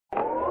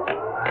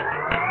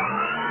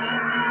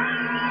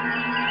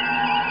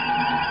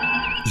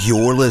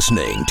You're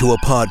listening to a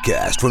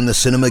podcast from the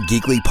Cinema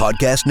Geekly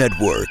Podcast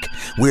Network.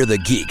 We're the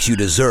geeks you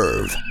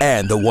deserve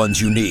and the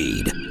ones you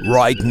need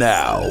right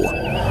now.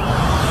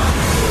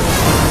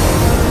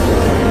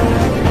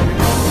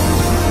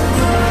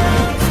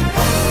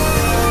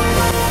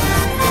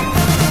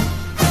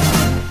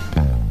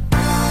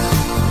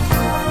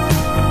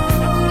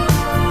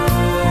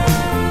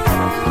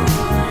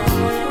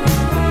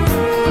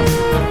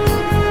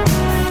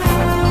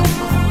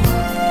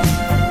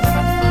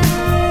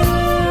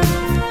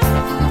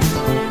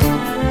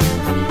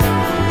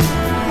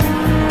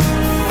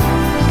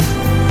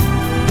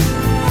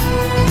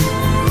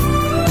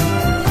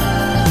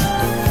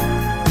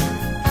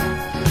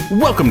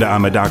 Welcome to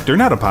I'm a Doctor,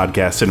 Not a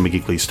Podcast, Cinema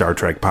Geekly Star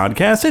Trek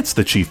podcast. It's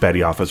the Chief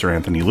Petty Officer,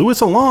 Anthony Lewis,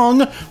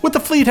 along with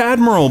the Fleet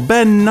Admiral,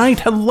 Ben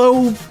Knight.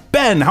 Hello,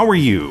 Ben. How are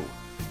you?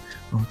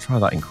 I'll try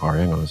that inquiry.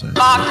 Hang on a second.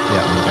 Clock,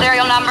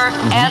 serial number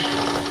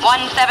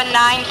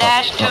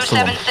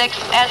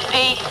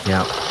S179-276SP.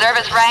 Yeah.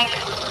 Service rank,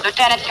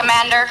 Lieutenant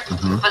Commander.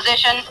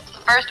 Position,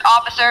 First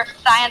Officer,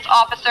 Science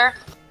Officer.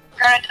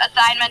 Current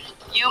assignment,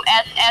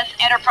 USS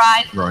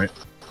Enterprise. Right.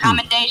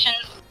 Commendations,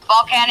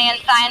 Vulcanian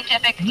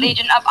Scientific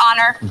Legion of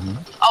Honor.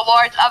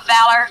 Awards of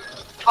Valor,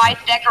 twice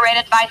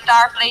decorated by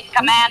Starfleet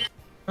Command.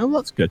 Oh,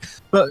 that's good.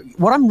 But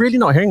what I'm really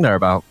not hearing there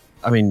about,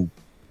 I mean,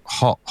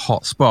 hot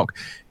Spock,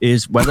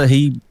 is whether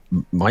he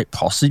might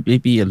possibly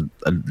be a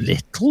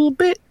little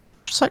bit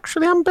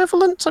sexually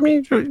ambivalent. I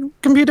mean,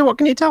 computer, what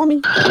can you tell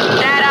me?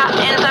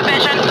 Data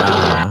insufficient.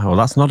 Well,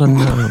 that's not a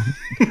no.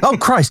 Oh,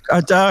 Christ.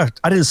 I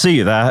didn't see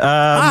you there.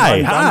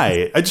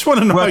 Hi. I just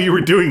want to know how you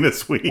were doing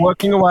this week.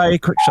 Working away.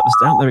 Quick, shut this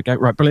down. There we go.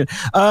 Right, brilliant.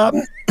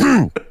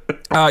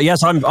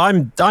 Yes,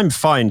 I'm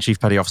fine, Chief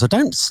Petty Officer.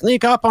 Don't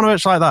sneak up on a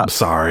bitch like that.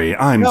 Sorry.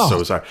 I'm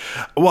so sorry.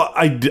 Well,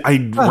 I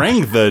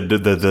rang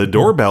the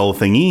doorbell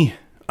thingy.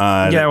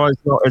 Yeah, well,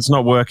 it's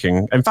not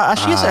working. In fact,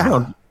 actually, hang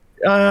on.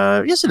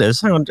 Yes, it is.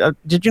 Hang on.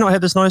 Did you not hear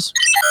this noise?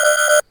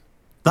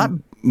 That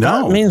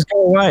means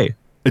go away.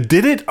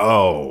 Did it?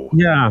 Oh,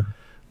 yeah.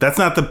 That's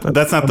not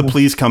the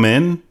please come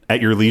in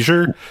at your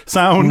leisure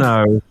sound.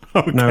 No.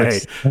 Okay. No,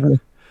 it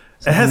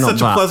has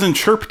such a pleasant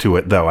chirp to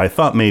it, though. I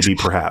thought maybe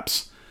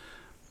perhaps.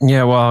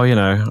 Yeah, well,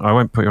 I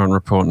won't put you on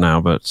report now,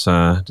 but just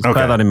bear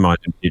that in mind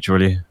in future,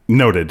 will you?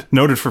 Noted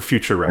for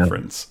future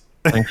reference.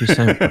 Thank you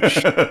so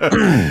much.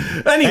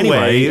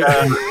 Anyway,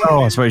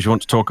 I suppose you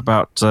want to talk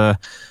about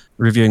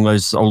reviewing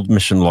those old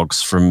mission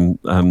logs from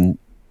the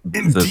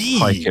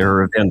Pike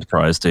era of the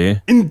Enterprise, do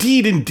you?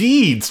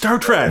 Indeed. Star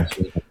Trek.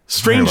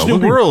 Strange New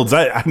Worlds.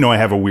 I know I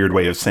have a weird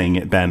way of saying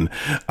it, Ben.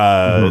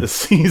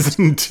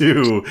 Season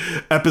 2,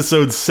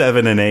 episodes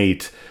 7 and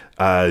 8,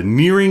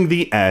 nearing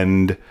the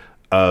end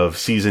of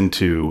season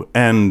 2.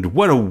 And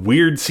what a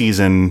weird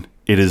season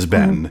it has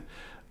been,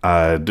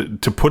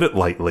 to put it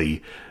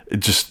lightly.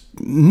 Just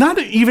not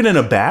even in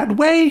a bad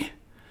way.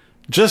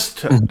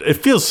 Just it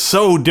feels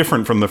so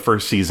different from the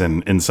first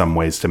season in some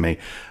ways to me.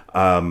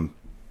 I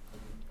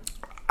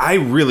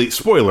really,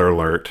 spoiler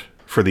alert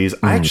for these,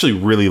 I actually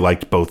really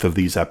liked both of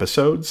these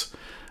episodes.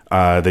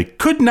 They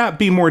could not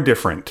be more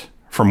different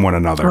from one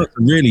another. Well, it's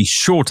a really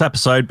short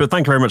episode, but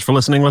thank you very much for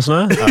listening,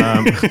 listener.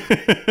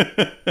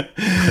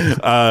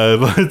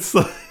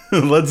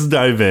 Let's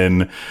dive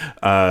in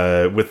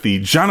with the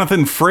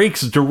Jonathan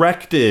Frakes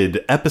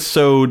directed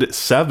episode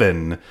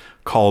 7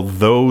 called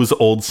Those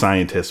Old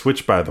Scientists,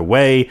 which, by the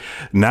way,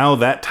 now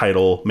that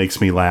title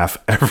makes me laugh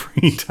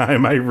every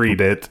time I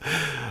read it.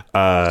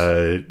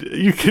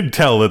 You could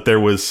tell that there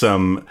was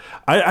some,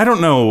 I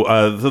don't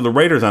know, the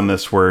writers on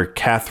this were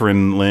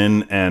Catherine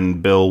Lynn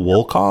and Bill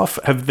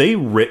Wolkoff. Have they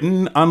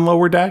written on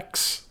Lower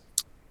Decks?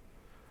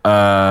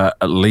 At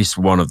least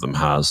one of them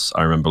has.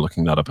 I remember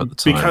looking that up at the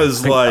time.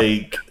 Because,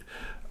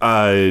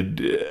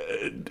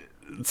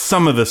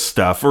 some of the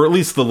stuff, or at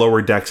least the Lower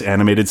Decks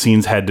animated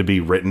scenes, had to be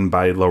written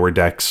by Lower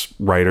Decks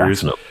writers.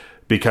 Definitely.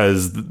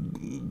 Because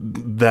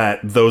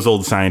those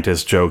old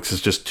scientist jokes is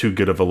just too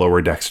good of a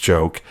Lower Decks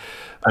joke.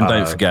 And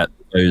don't forget,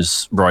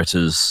 those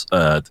writers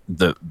that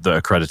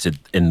are credited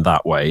in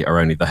that way are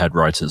only the head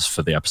writers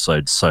for the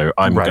episode. So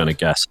I'm going to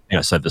guess, I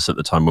said this at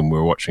the time when we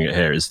were watching it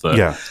here, is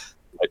that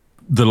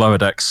the Lower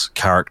Decks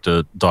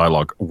character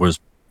dialogue was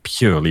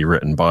purely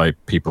written by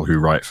people who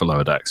write for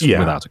Lower Decks,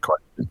 without a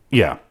question.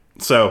 Yeah.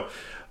 So,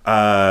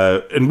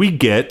 and we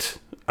get,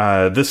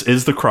 this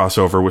is the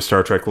crossover with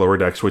Star Trek Lower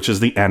Decks, which is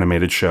the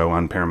animated show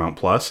on Paramount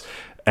Plus.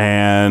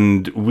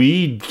 And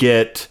we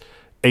get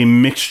a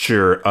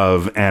mixture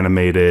of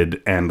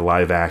animated and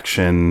live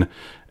action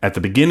at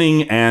the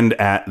beginning and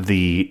at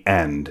the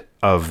end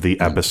of the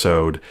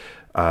episode,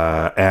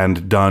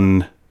 and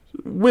done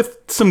with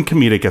some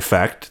comedic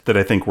effect that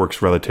I think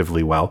works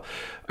relatively well.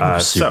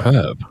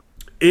 Superb. So,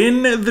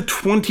 in the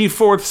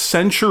 24th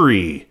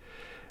century,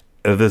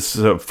 this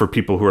for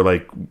people who are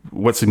like,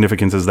 what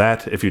significance is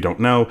that? If you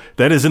don't know,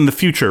 that is in the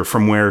future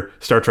from where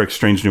Star Trek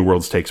Strange New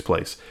Worlds takes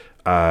place,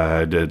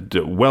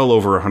 well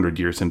over 100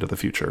 years into the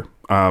future.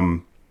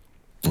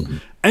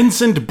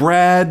 Ensign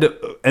Brad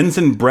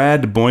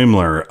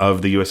Boimler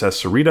of the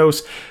USS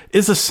Cerritos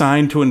is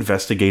assigned to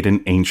investigate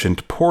an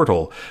ancient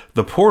portal.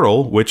 The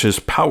portal, which is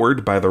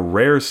powered by the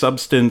rare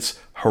substance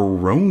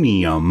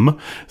Heronium,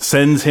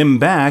 sends him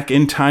back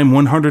in time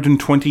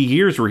 120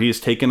 years, where he is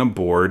taken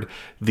aboard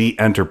the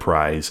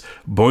Enterprise.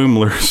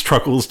 Boimler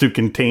struggles to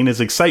contain his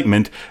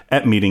excitement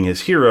at meeting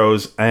his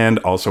heroes and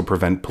also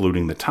prevent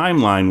polluting the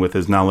timeline with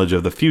his knowledge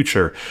of the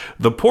future.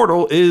 The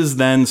portal is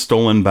then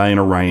stolen by an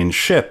Orion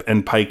ship,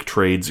 and Pike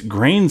trades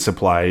grain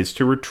supplies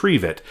to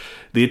retrieve it.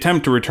 The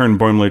attempt to return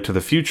Boimler to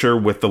the future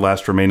with the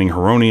last remaining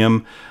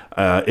Heronium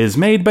is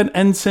made, but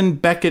Ensign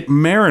Beckett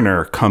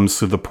Mariner comes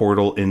through the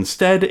portal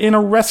instead in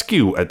a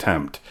rescue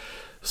attempt.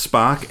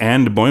 Spock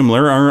and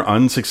Boimler are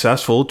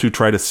unsuccessful to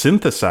try to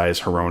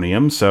synthesize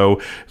Heronium,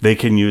 so they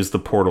can use the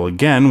portal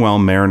again, while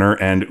Mariner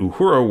and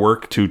Uhura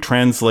work to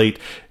translate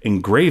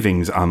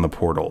engravings on the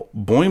portal.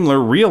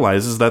 Boimler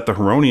realizes that the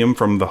Heronium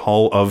from the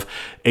hull of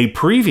a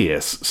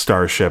previous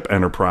Starship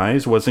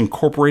Enterprise was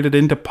incorporated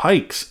into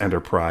Pike's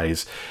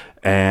Enterprise,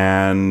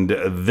 and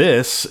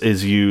this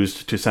is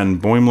used to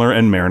send Boimler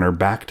and Mariner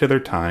back to their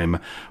time,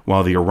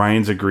 while the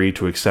Orions agree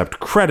to accept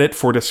credit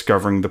for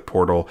discovering the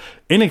portal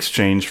in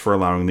exchange for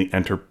allowing the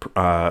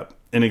Enterprise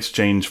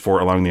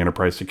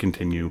to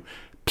continue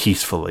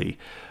peacefully.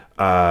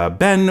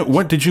 Ben,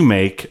 what did you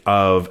make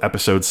of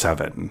episode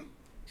 7?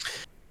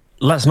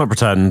 Let's not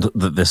pretend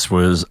that this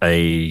was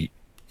anything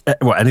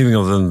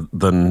other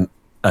than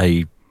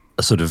a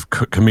sort of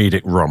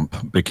comedic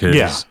romp,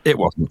 because it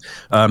wasn't.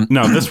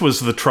 No, this was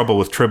the trouble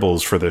with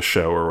tribbles for this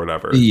show or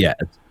whatever. Yeah,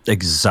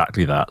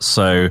 exactly that.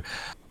 So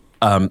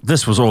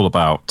this was all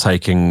about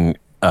taking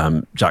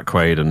Jack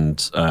Quaid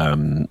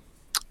and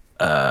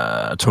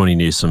Tawny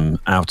Newsome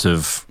out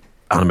of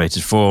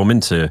animated form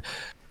into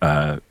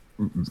what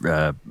would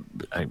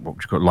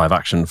you call it, live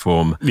action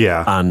form,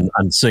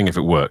 and seeing if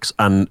it works.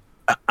 And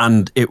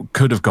it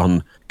could have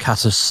gone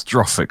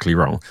catastrophically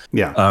wrong.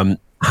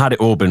 Had it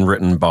all been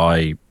written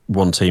by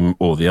one team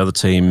or the other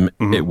team,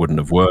 it wouldn't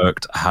have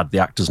worked. Had the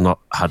actors not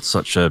had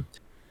such a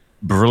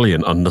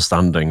brilliant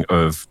understanding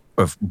of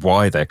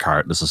why their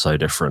characters are so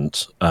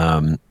different.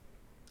 I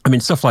mean,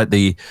 stuff like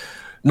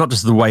not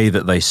just the way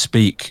that they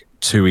speak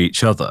to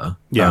each other,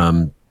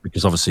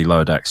 because obviously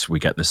Lower Decks, we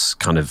get this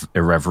kind of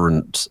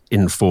irreverent,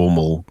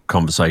 informal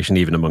conversation,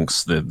 even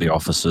amongst the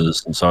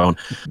officers and so on.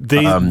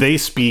 They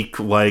speak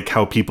like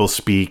how people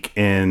speak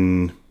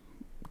in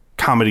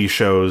comedy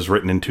shows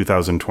written in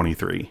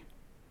 2023.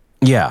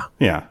 Yeah,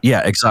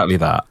 exactly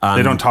that. And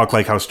they don't talk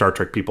like how Star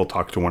Trek people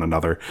talk to one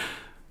another.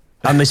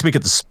 And they speak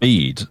at the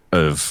speed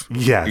of,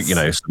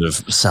 sort of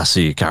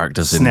sassy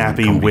characters.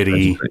 Snappy,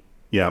 witty.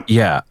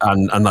 Yeah,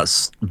 and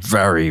that's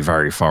very,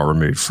 very far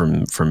removed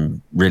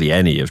from really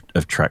any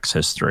of Trek's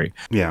history.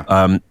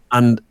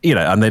 And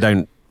they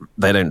don't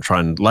try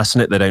and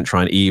lessen it. They don't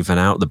try and even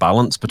out the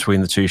balance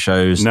between the two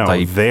shows.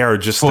 No, they are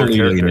just their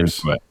characters.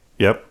 Into it.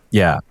 Yep.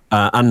 Yeah,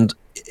 and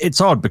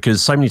it's odd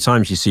because so many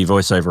times you see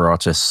voiceover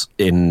artists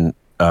in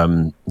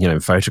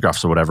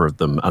photographs or whatever of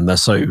them, and they're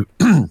so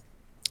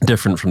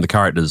different from the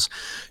characters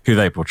who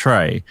they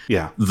portray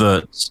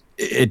that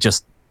it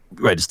just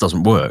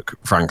doesn't work,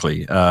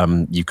 frankly.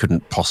 You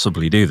couldn't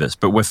possibly do this.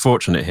 But we're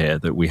fortunate here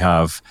that we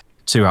have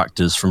two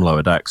actors from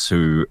Lower Decks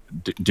who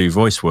do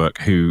voice work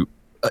who,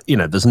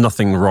 there's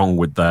nothing wrong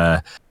with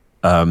their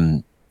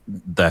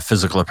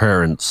physical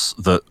appearance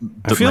that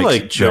makes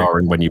it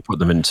jarring when you put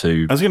them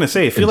into. I was going to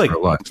say,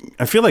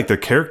 I feel like their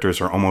characters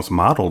are almost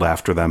modeled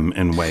after them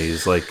in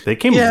ways. Like they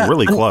came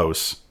really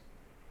close.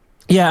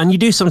 Yeah, and you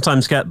do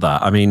sometimes get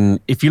that. I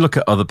mean, if you look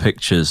at other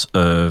pictures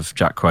of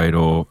Jack Quaid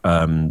or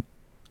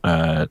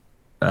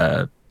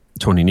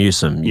Tawny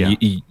Newsome,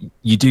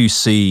 you do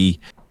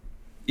see,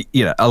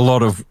 a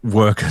lot of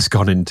work has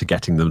gone into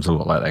getting them to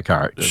look like their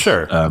characters.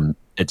 Sure.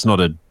 It's not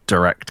a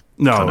direct.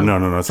 No.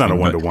 It's not a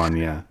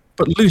 1-to-1.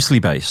 But loosely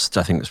based,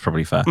 I think that's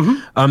probably fair.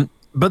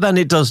 But then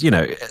it does,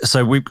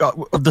 so we've got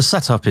the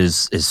setup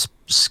is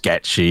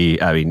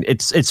sketchy. I mean,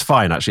 it's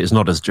fine actually. It's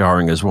not as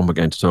jarring as one we're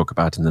going to talk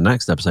about in the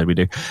next episode we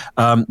do.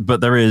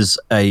 But there is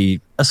a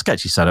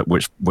sketchy setup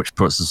which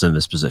puts us in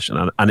this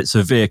position, and it's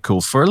a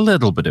vehicle for a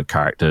little bit of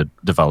character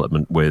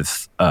development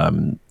with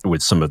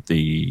some of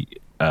the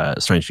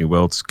Strange New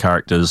Worlds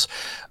characters,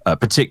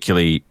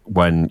 particularly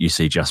when you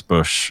see Jess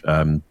Bush,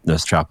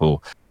 Nurse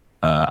Chapel,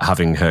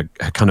 having her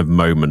kind of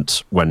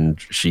moment when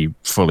she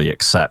fully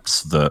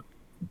accepts that,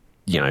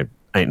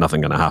 ain't nothing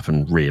going to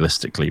happen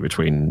realistically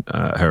between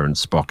her and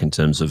Spock in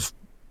terms of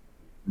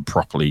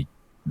properly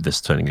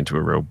this turning into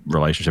a real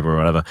relationship or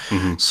whatever.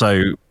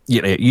 So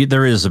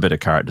there is a bit of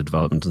character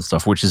development and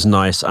stuff, which is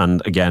nice.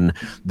 And again,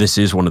 this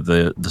is one of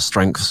the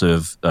strengths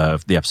of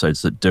the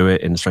episodes that do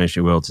it in Strange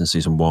New Worlds in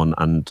season 1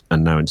 and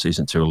now in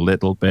season 2 a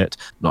little bit,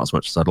 not as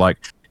much as I'd like,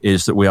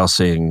 is that we are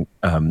seeing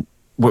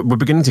we're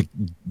beginning to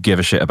give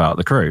a shit about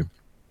the crew.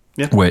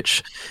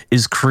 Which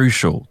is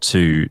crucial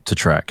to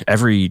Trek.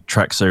 Every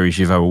Trek series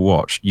you've ever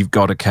watched, you've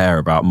got to care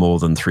about more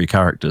than 3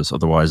 characters,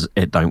 otherwise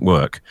it don't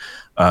work.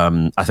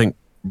 I think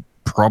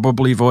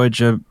probably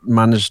Voyager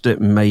managed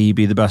it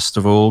maybe the best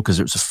of all, because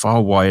it was a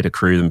far wider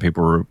crew than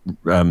people were,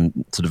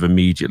 sort of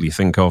immediately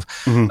think of.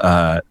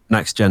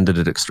 Next Gen did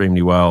it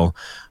extremely well,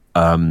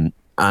 and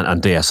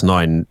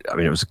DS9, I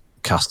mean, it was a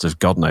cast of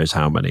God knows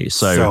how many.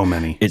 So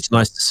many. It's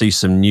nice to see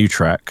some new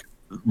Trek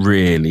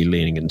really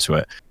leaning into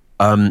it.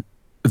 I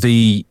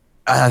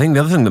think the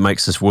other thing that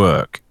makes this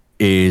work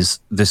is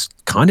this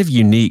kind of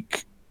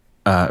unique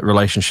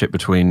relationship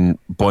between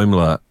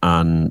Boimler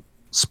and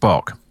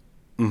Spock.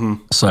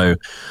 So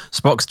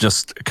Spock's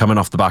just coming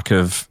off the back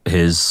of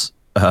his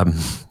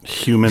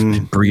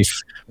human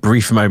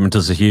brief moment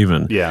as a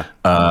human,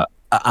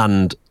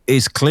 and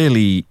is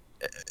clearly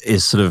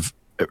sort of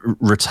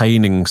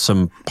retaining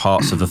some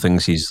parts of the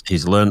things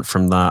he's learned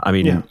from that. I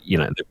mean,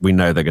 we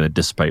know they're going to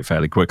dissipate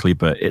fairly quickly,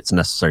 but it's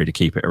necessary to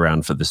keep it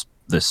around for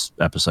this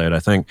episode, I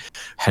think.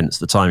 Hence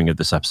the timing of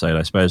this episode,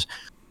 I suppose.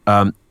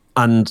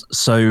 And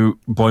so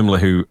Boimler,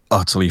 who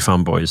utterly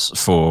fanboys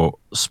for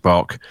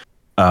Spock,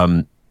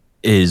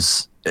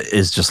 is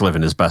just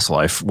living his best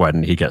life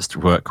when he gets to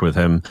work with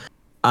him,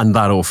 and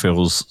that all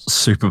feels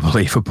super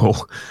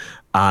believable.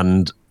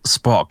 And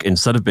Spock,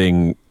 instead of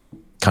being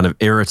kind of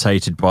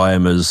irritated by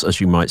him as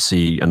you might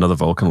see another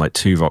Vulcan like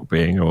Tuvok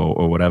being,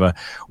 or whatever,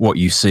 what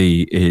you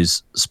see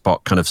is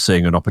Spock kind of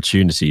seeing an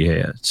opportunity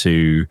here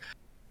to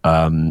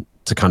kind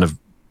of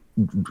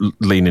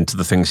lean into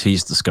the things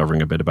he's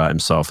discovering a bit about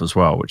himself as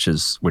well, which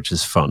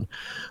is fun.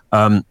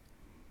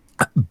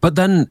 But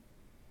then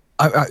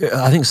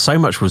I think so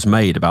much was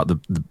made about the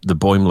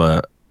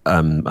Boimler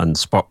and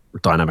Spock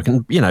dynamic,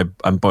 and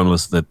and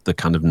Boimler's the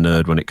kind of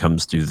nerd when it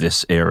comes to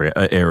this era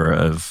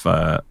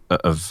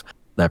of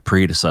their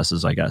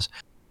predecessors, I guess.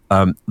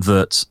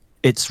 That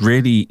it's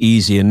really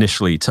easy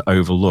initially to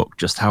overlook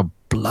just how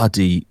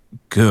bloody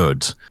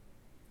good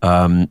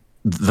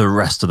the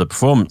rest of the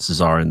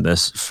performances are in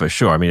this, for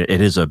sure. I mean, it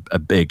is a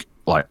big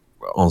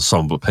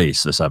ensemble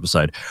piece, this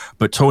episode,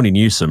 but Tawny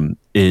Newsome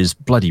is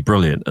bloody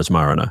brilliant as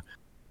Mariner.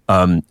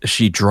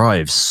 She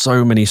drives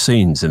so many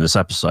scenes in this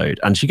episode,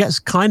 and she gets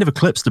kind of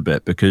eclipsed a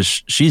bit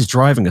because she's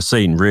driving a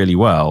scene really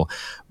well,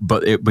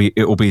 but it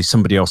will be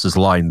somebody else's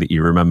line that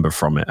you remember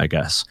from it, I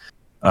guess.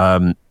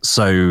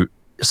 So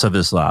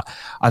there's that.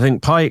 I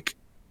think Pike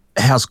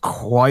has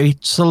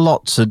quite a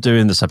lot to do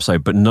in this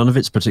episode, but none of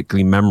it's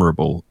particularly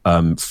memorable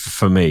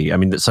for me. I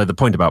mean, so the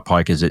point about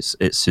Pike is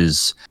it's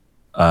his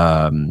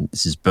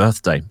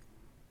birthday,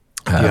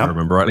 if I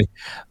remember rightly,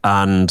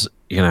 and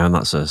and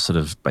that's a sort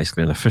of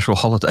basically an official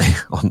holiday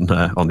on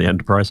the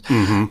Enterprise,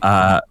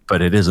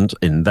 but it isn't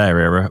in their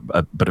era.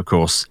 But of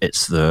course,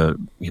 it's the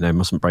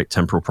mustn't break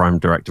temporal prime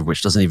directive,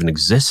 which doesn't even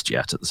exist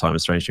yet at the time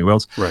of Strange New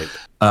Worlds. Right.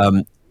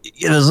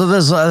 There's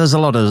a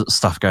lot of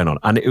stuff going on,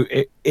 and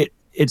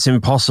it's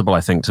impossible,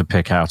 I think, to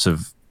pick out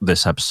of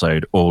this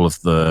episode all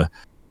of the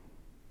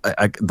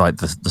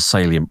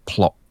salient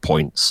plot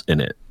points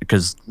in it,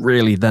 because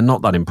really they're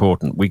not that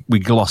important. We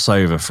gloss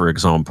over, for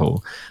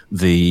example,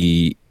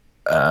 the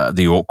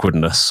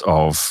awkwardness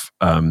of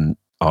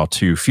our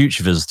two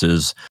future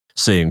visitors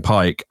seeing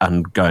Pike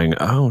and going,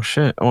 oh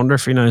shit, I wonder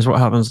if he knows what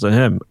happens to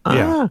him.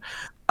 And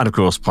of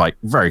course Pike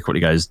very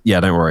quickly goes, yeah,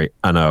 don't worry,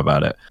 I know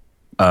about it.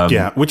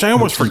 Which I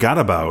almost forgot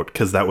about,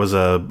 because that was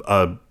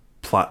a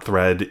plot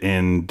thread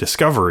in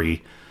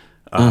Discovery,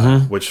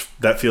 which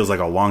that feels like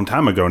a long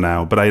time ago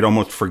now, but I'd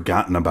almost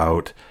forgotten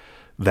about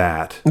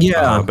that.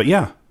 But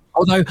yeah.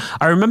 Although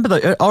I remember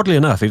that, oddly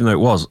enough, even though it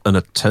was an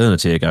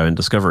eternity ago in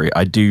Discovery,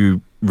 I do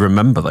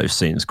remember those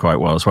scenes quite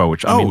well as well.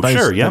 Which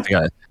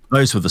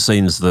those were the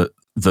scenes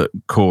that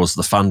caused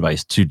the fan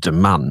base to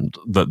demand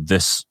that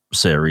this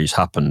series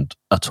happened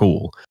at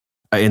all.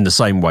 In the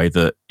same way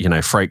that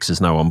Frakes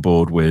is now on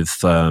board with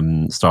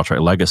Star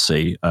Trek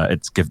Legacy,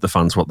 it's give the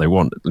fans what they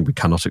want. We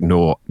cannot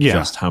ignore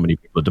just how many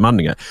people are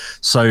demanding it.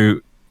 So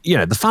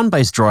the fan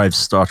base drives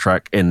Star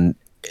Trek in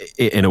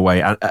a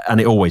way, and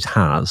it always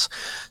has.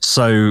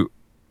 So,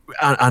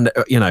 and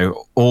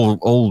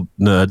all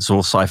nerds, all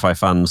sci-fi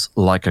fans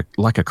like a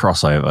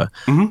crossover.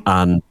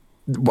 And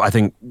I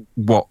think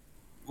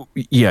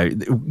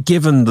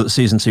given that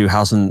season 2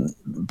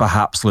 hasn't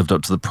perhaps lived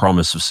up to the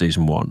promise of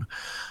season 1,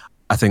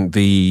 I think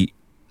the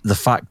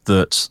fact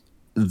that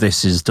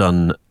this is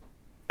done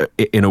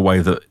in a way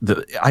that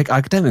I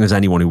don't think there's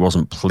anyone who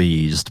wasn't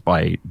pleased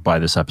by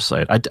this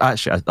episode.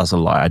 Actually, that's a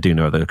lie. I do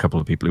know there are a couple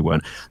of people who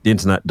weren't. The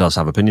internet does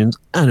have opinions,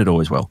 and it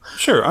always will.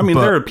 Sure. I mean,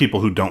 there are people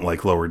who don't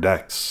like Lower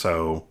Decks,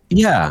 so...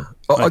 Yeah.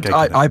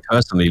 I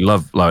personally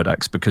love Lower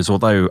Decks, because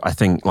although I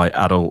think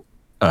adult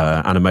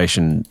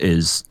animation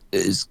is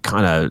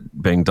kind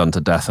of being done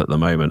to death at the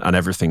moment, and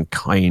everything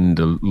kind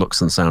of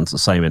looks and sounds the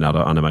same in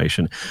adult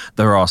animation,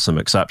 there are some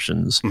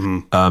exceptions.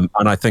 And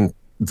I think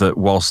that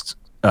whilst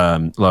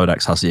Lower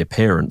Decks has the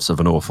appearance of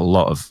an awful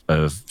lot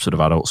of sort of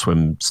Adult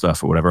Swim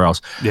stuff or whatever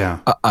else,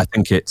 I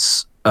think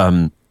it's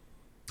I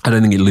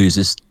don't think it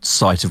loses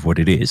sight of what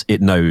it is.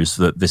 It knows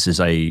that this is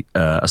a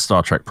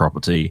Star Trek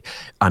property,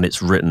 and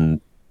it's written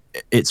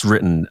it's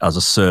written as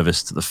a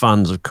service to the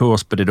fans, of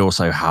course, but it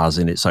also has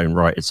in its own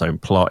right its own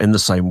plot in the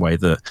same way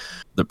that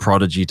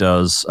Prodigy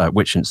does,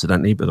 which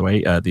incidentally, by the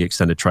way, the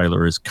extended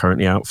trailer is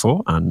currently out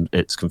for, and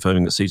it's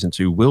confirming that season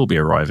 2 will be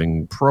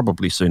arriving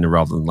probably sooner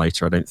rather than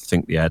later. I don't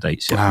think the air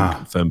date's yet been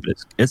confirmed, but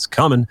it's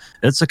coming.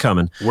 It's a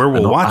coming. Where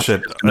we'll watch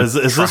it.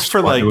 Is this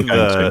for like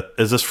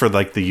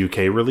the UK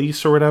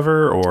release or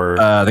whatever? Or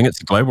I think it's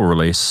the global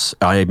release.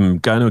 I'm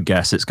going to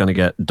guess it's going to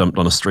get dumped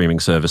on a streaming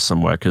service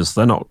somewhere because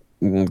they're not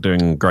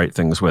doing great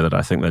things with it.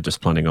 I think they're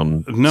just planning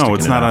on. No,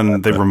 it's not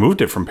on. They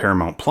removed it from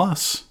Paramount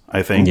Plus,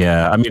 I think.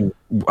 Yeah, I mean,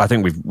 I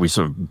think we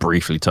sort of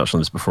briefly touched on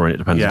this before, and it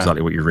depends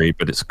exactly what you read,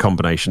 but it's a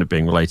combination of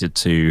being related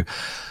to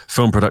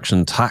film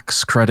production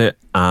tax credit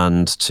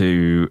and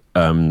to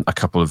a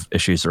couple of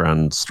issues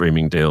around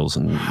streaming deals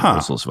and all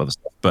sorts of other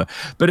stuff.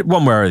 But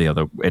one way or the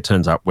other, it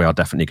turns out we are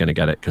definitely going to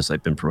get it because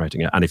they've been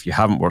promoting it. And if you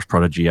haven't watched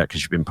Prodigy yet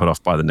because you've been put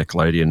off by the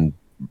Nickelodeon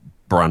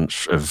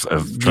branch of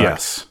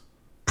yes.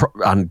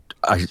 And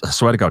I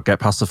swear to God, get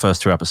past the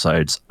first 2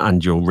 episodes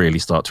and you'll really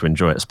start to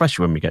enjoy it,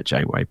 especially when we get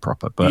Janeway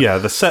proper. But yeah,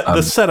 the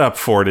setup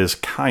for it is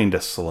kind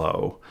of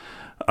slow.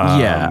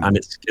 And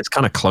it's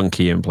kind of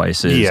clunky in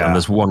places. Yeah. And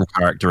there's one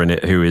character in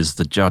it who is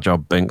the Jar Jar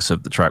Binks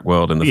of the Trek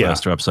world in the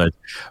first 2 episodes,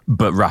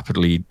 but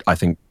rapidly, I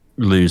think,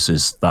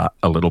 loses that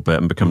a little bit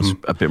and becomes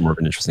a bit more of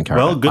an interesting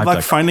character. Well, good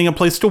luck finding a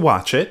place to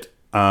watch it.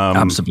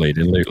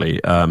 Absolutely.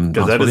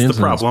 Because that is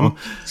the problem.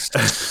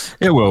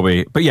 It will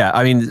be. But yeah,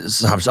 I mean,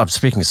 I'm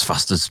speaking as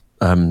fast as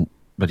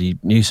bloody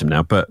Newsom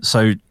now. But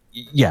so,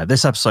 yeah,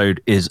 this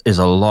episode is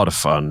a lot of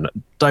fun.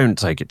 Don't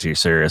take it too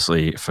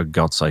seriously, for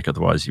God's sake,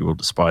 otherwise you will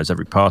despise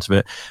every part of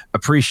it.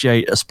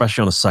 Appreciate,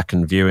 especially on a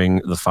second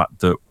viewing, the fact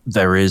that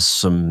there is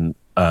some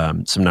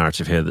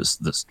narrative here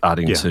that's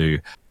adding to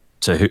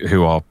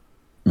who our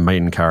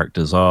main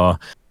characters are.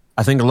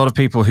 I think a lot of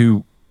people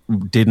who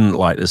didn't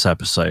like this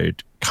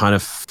episode kind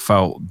of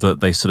felt that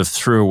they sort of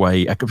threw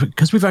away,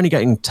 because we've only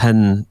getting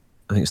 10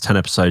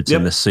 episodes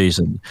in this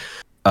season.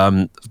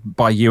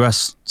 By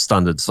US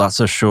standards, that's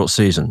a short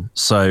season.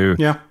 So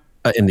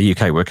in the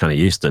UK, we're kind of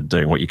used to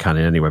doing what you can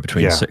in anywhere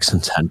between 6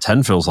 and 10.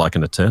 10 feels like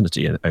an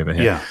eternity over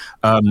here.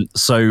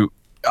 So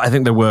I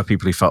think there were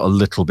people who felt a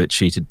little bit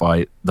cheated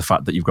by the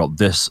fact that you've got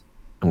this,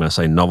 I'm going to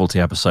say, novelty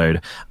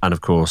episode. And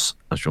of course,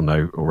 as you'll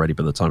know already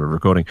by the time of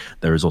recording,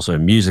 there is also a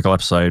musical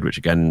episode, which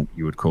again,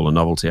 you would call a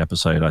novelty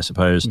episode, I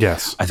suppose.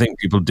 Yes. I think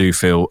people do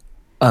feel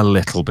a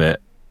little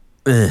bit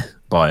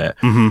by it.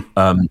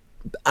 And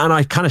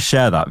I kind of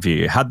share that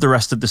view. Had the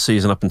rest of the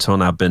season up until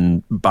now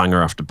been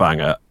banger after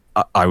banger,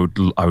 I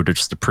would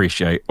just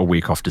appreciate a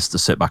week off just to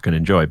sit back and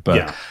enjoy.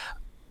 But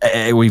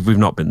we've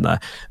not been there.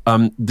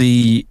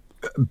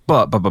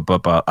 But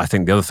I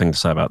think the other thing to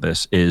say about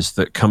this is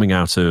that coming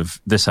out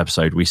of this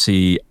episode, we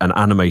see an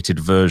animated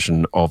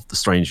version of the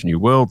Strange New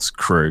Worlds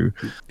crew.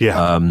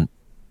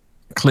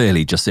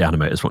 Clearly, just the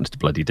animators wanted to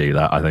bloody do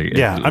that. I think.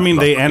 Yeah, I mean,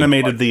 they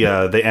animated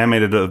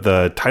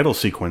the title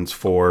sequence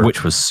for,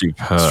 which was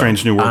superb,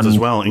 Strange New Worlds as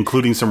well,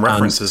 including some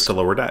references to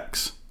Lower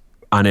Decks.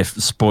 And if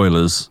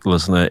spoilers,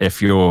 listener,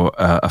 if you're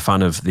a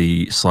fan of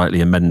the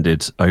slightly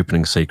amended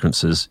opening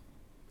sequences,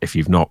 if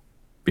you're not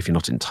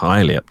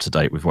entirely up to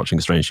date with watching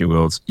Strange New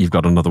Worlds, you've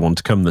got another one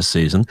to come this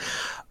season.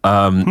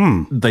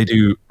 They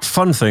do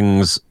fun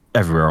things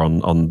everywhere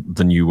on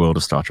the new world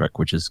of Star Trek,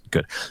 which is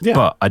good. Yeah.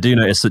 But I do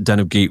notice that Den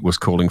of Geek was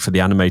calling for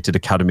the animated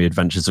Academy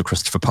Adventures of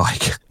Christopher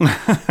Pike,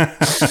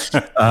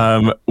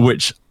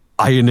 which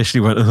I initially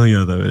went, oh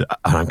yeah, though,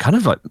 and I'm kind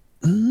of like,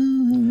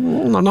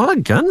 I'm not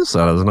against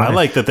that. I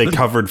like that they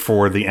covered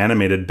for the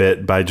animated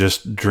bit by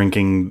just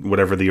drinking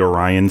whatever the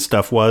Orion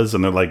stuff was,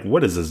 and they're like,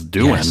 what is this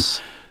doing?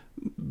 Yes.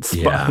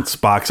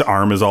 Spock's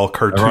arm is all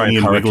cartoony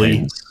and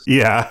wiggly.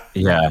 Yeah.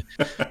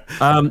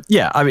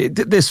 I mean,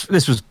 this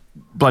was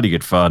bloody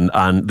good fun,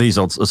 and those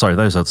old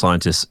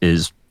scientists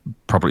is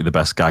probably the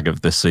best gag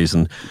of this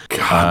season.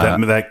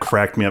 God, that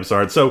cracked me up so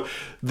hard. So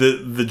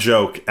the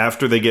joke,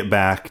 after they get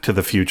back to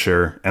the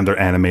future and they're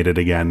animated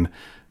again,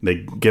 they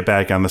get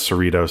back on the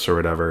Cerritos or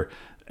whatever,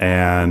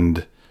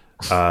 and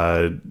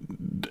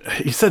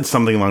he said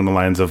something along the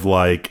lines of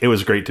like, it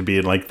was great to be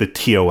in like the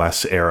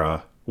TOS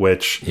era,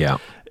 which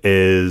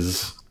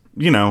is,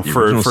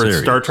 for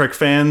Star Trek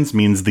fans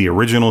means the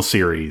original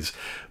series.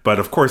 But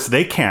of course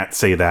they can't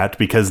say that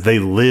because they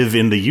live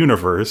in the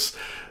universe.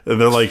 And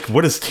they're like,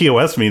 what does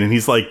TOS mean? And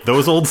he's like,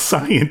 those old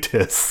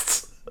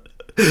scientists.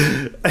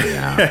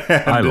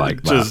 I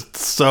like that. Just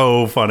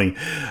so funny.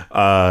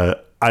 I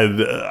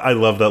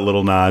love that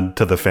little nod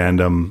to the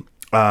fandom.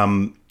 I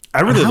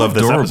really love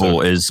this episode. How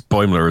adorable is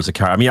Boimler as a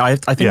character? I mean, I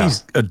think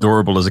he's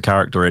adorable as a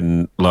character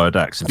in Lower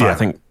Decks. In fact, I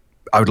think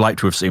I would like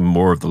to have seen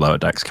more of the Lower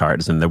Decks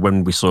characters in there.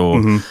 When we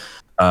saw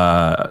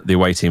the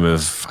away team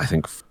of, I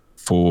think,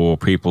 4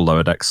 people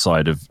Lower Decks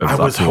side of I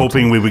was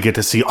hoping we would get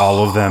to see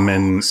all of them.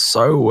 And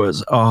so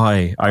was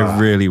I. I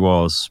really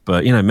was.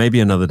 But, maybe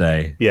another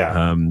day.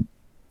 Yeah.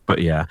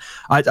 But yeah,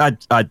 I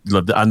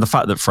loved it. And the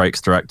fact that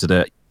Frakes directed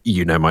it,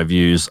 my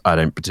views. I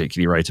don't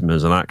particularly rate him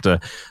as an actor.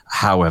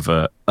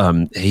 However,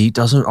 he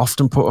doesn't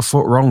often put a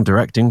foot wrong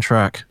directing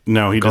track.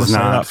 No, he does not.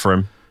 Say that for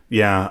him.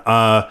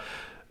 Yeah.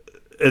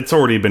 It's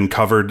already been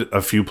covered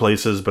a few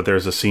places, but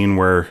there's a scene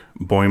where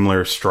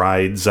Boimler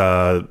strides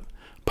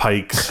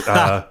Pike's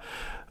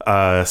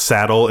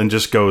saddle and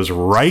just goes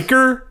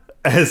Riker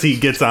as he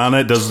gets on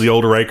it, does the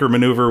old Riker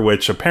maneuver,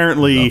 which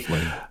apparently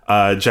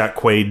Jack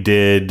Quaid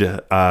did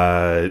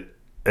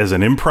as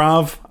an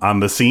improv on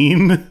the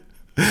scene.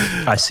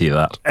 I see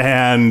that.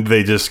 And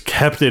they just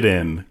kept it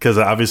in because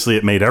obviously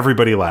it made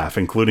everybody laugh,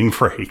 including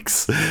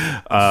Frakes.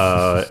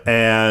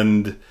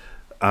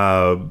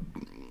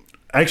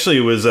 Actually,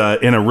 it was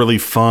in a really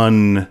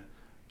fun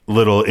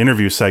little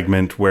interview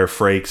segment where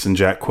Frakes and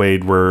Jack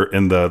Quaid were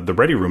in the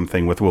Ready Room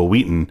thing with Will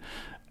Wheaton.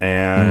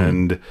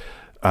 And,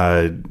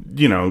 Boimler,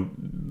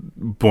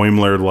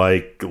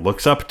 like,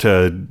 looks up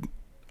to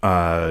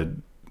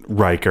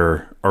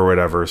Riker or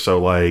whatever. So,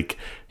 like,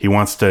 he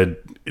wants to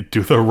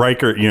do the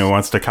Riker,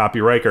 wants to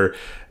copy Riker.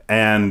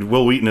 And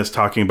Will Wheaton is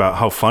talking about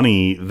how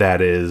funny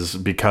that is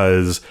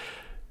because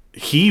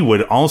he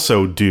would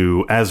also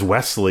do, as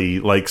Wesley,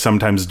 like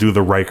sometimes do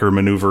the Riker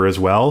maneuver as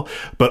well,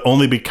 but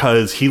only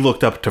because he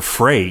looked up to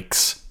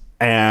Frakes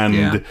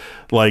and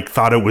like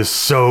thought it was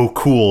so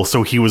cool,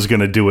 so he was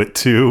going to do it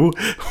too.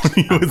 When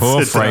he would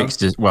poor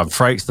Frakes,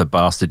 Frakes the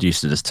bastard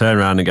used to just turn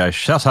around and go,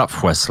 "Shut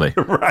up, Wesley."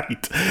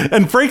 Right.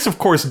 And Frakes, of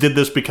course, did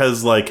this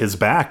because like his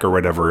back or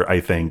whatever, I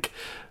think.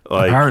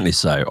 Like, apparently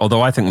so.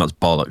 Although I think that's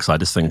bollocks. I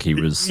just think he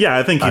was. Yeah,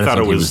 I think he thought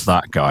it was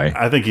that guy.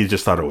 I think he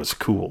just thought it was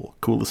cool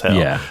as hell.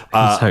 Yeah,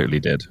 he totally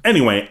did.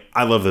 Anyway,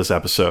 I love this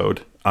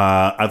episode.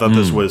 I thought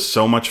this was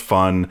so much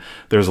fun.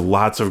 There's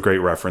lots of great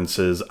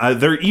references.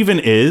 There even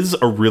is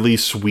a really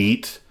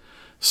sweet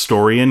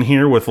story in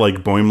here with like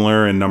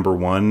Boimler and Number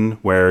One,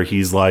 where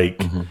he's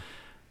like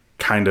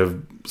kind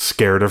of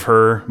scared of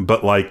her,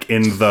 but like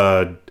in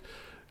the,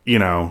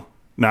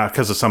 not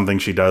because of something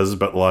she does,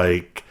 but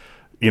like,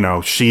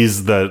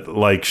 she's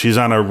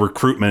on a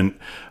recruitment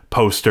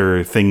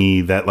poster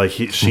thingy that like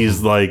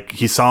she's like,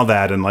 he saw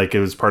that and like it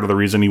was part of the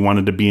reason he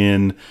wanted to be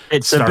in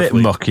it's Starfleet. A bit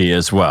mucky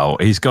as well.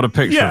 He's got a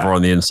picture of her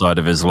on the inside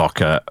of his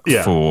locker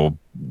for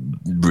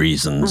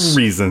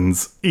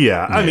reasons.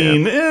 Yeah. I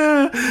mean,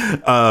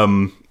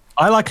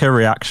 I like her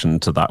reaction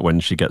to that when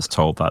she gets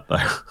told that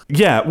though.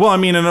 Yeah. Well, I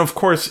mean, and of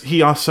course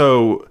he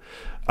also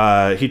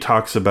he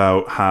talks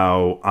about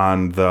how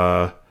on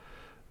the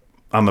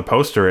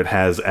poster it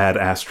has ad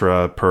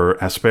astra per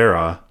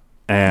aspera,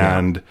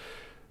 and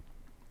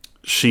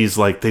she's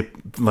like,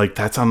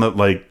 that's on the,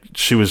 like,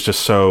 she was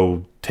just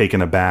so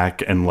taken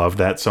aback and loved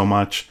that so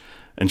much.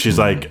 And she's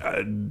like,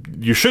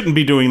 you shouldn't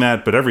be doing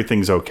that, but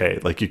everything's okay.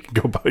 Like, you can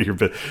go about your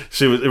bit.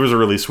 It was a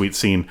really sweet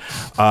scene.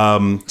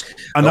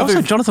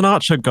 Also, Jonathan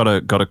Archer got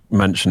a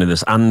mention in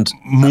this, and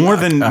more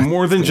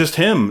than just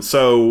him.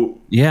 So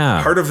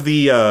part of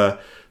the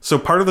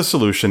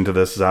solution to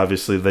this is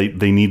obviously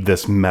they need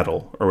this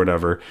metal or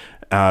whatever,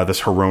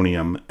 this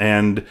heronium.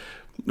 And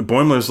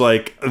Boimler's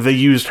like, they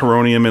used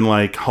heronium in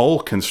like hull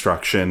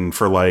construction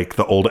for like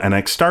the old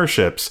NX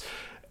starships.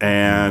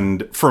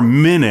 And for a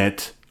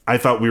minute, I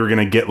thought we were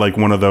going to get like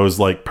one of those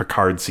like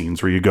Picard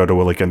scenes where you go to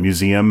like a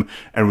museum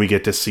and we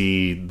get to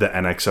see the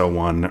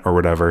NX-01 or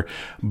whatever.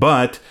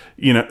 But,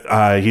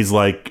 he's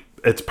like,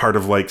 it's part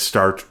of like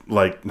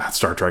not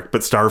Star Trek,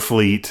 but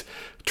Starfleet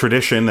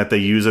tradition that they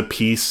use a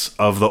piece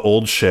of the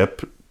old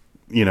ship,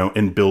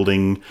 in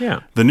building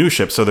the new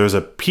ship. So there's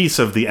a piece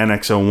of the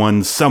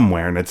NX-01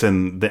 somewhere, and it's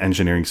in the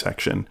engineering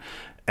section.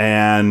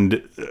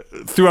 And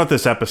throughout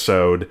this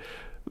episode,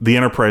 the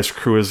Enterprise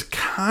crew is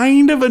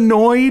kind of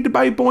annoyed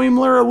by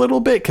Boimler a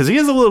little bit, because he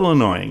is a little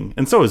annoying,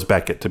 and so is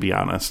Beckett, to be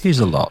honest. He's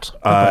a lot.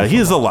 He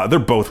is a lot. They're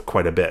both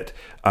quite a bit.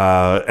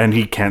 And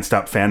he can't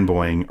stop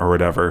fanboying or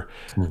whatever.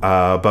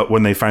 But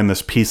when they find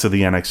this piece of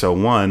the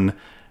NX-01,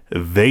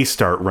 they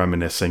start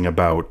reminiscing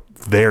about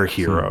their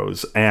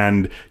heroes,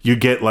 and you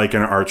get like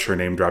an Archer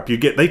name drop.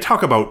 They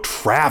talk about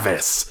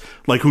Travis,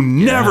 like, who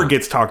never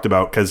gets talked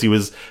about because he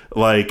was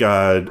like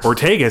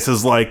Ortegas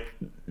is like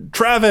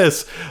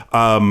Travis,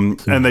 and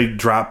they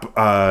drop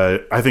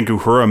I think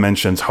Uhura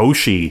mentions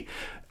Hoshi,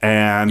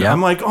 and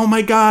I'm like, oh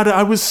my god,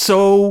 I was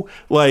so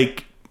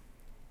like,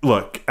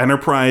 look,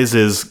 Enterprise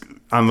is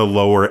on the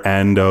lower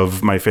end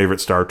of my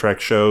favorite Star Trek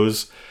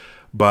shows,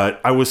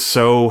 but I was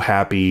so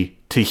happy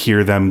to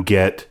hear them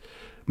get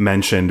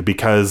mentioned,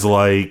 because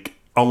like,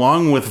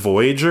 along with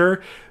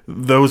Voyager,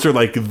 those are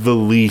like the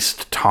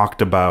least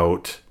talked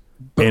about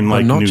in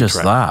like not new just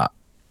Trek. that.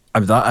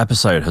 That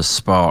episode has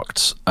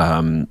sparked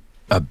a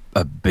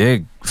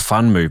big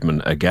fan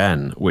movement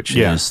again, which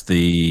is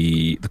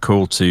the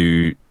call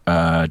to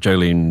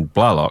Jolene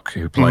Blalock,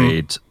 who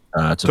played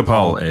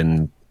T'Pol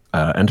in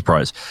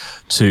Enterprise.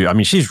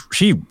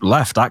 She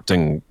left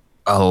acting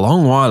a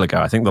long while ago.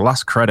 I think the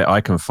last credit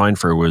I can find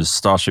for her was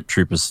Starship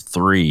Troopers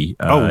 3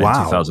 in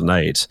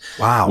 2008.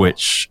 Wow.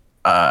 Which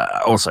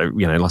also,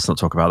 let's not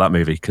talk about that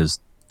movie,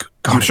 because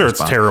I'm sure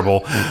it's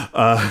terrible.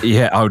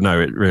 Oh no,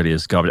 it really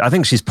is garbage. I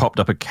think she's popped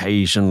up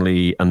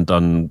occasionally and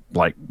done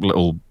like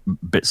little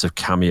bits of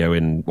cameo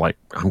in, like,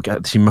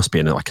 she must be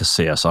in like a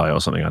CSI or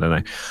something, I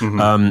don't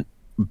know.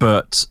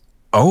 But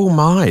oh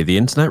my, the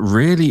internet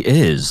really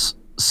is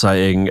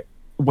saying,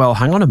 well,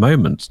 hang on a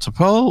moment,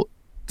 T'Pol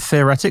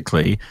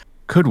theoretically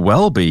could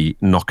well be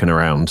knocking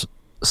around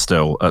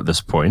still at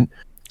this point.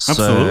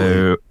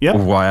 Absolutely. So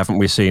why haven't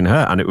we seen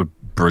her? And it would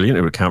brilliant.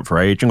 It would count for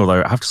aging.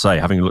 Although I have to say,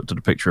 having looked at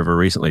a picture of her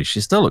recently, she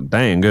still looked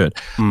dang good.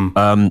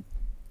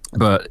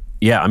 But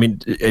yeah, I mean,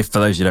 if for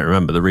those who don't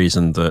remember, the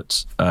reason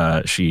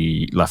that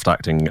she left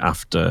acting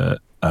after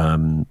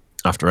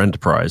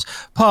Enterprise,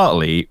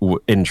 partly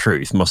in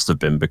truth must have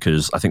been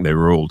because I think they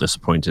were all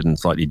disappointed and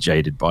slightly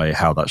jaded by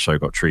how that show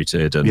got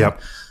treated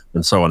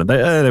and so on. And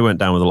they went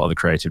down with a lot of the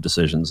creative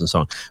decisions and so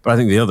on. But I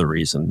think the other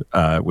reason,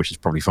 which is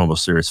probably far more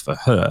serious for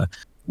her,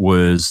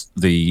 was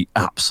the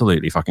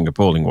absolutely fucking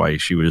appalling way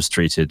she was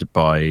treated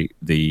by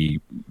the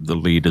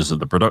leaders of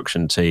the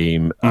production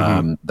team.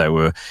 There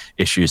were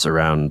issues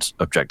around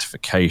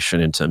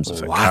objectification in terms of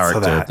her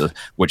character,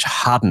 which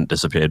hadn't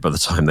disappeared by the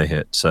time they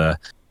hit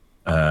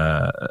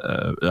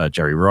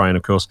Jerry Ryan,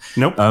 of course.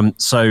 Nope.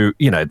 So,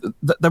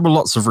 there were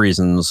lots of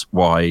reasons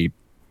why,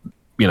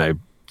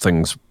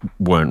 things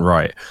weren't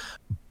right.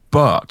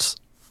 But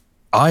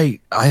I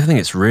think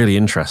it's really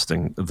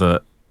interesting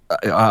that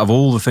out of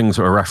all the things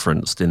that were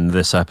referenced in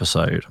this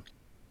episode,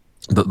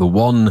 that the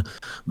one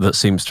that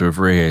seems to have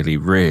really,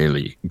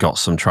 really got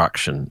some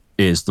traction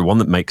is the one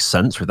that makes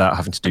sense without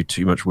having to do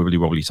too much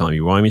wibbly-wobbly,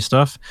 timey-wimey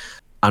stuff,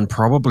 and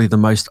probably the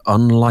most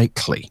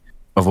unlikely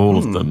of all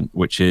of them,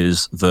 which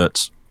is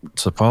that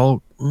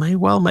T'Pol may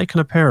well make an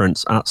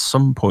appearance at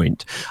some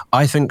point.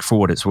 I think, for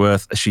what it's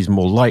worth, she's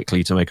more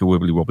likely to make a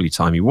wibbly-wobbly,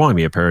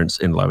 timey-wimey appearance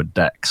in Lower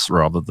Decks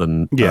rather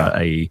than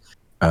a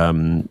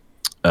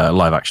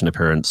live-action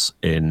appearance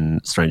in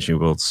Strange New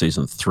Worlds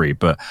Season 3.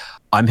 But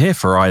I'm here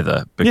for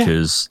either,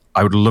 because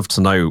I would love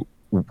to know,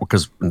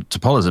 because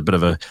T'Pol is a bit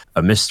of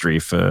a mystery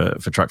for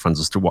Trek fans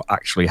as to what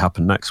actually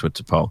happened next with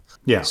T'Pol.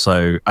 Yeah.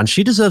 So, and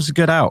she deserves a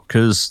good out,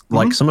 because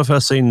some of her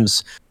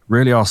scenes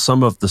really are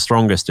some of the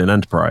strongest in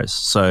Enterprise.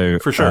 So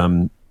for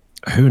sure.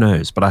 Who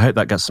knows? But I hope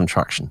that gets some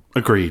traction.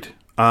 Agreed.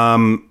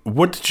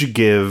 What did you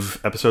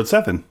give episode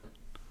 7?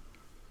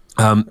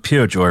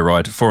 Pure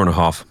joyride,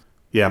 4.5.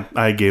 Yeah,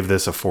 I gave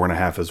this a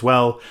 4.5 as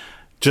well.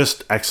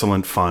 Just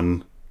excellent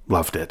fun.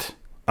 Loved it.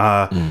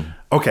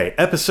 Okay,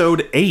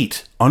 episode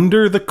 8,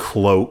 Under the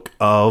Cloak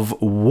of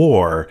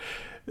War.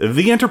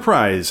 The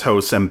Enterprise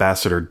hosts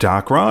Ambassador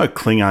Dakra, a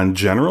Klingon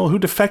general who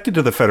defected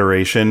to the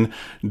Federation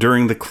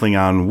during the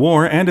Klingon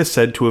War and is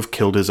said to have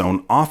killed his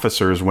own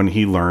officers when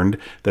he learned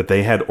that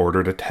they had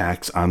ordered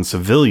attacks on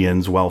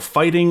civilians while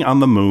fighting on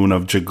the moon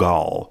of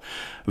Jagal.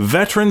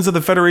 Veterans of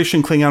the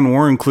Federation Klingon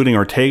War, including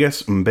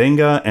Ortegas,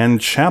 M'Benga, and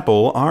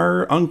Chapel,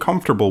 are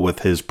uncomfortable with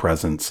his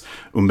presence.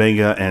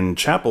 M'Benga and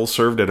Chapel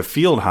served at a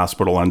field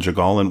hospital on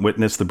Jagal and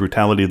witnessed the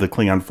brutality of the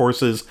Klingon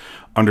forces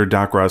under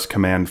Dakra's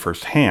command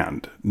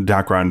firsthand.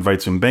 Dakra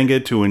invites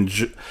M'Benga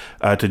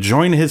to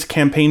join his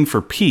campaign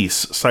for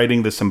peace,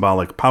 citing the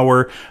symbolic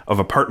power of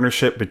a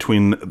partnership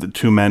between the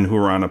two men who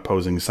are on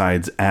opposing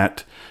sides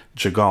at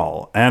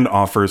Jagal, and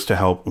offers to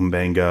help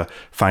M'Benga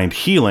find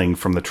healing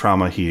from the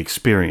trauma he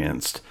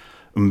experienced.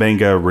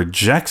 M'Benga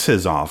rejects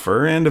his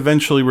offer and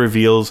eventually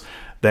reveals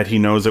that he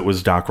knows it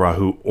was Dakra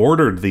who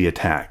ordered the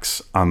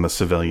attacks on the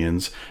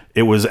civilians.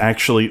 It was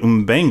actually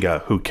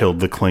M'Benga who killed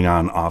the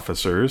Klingon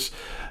officers,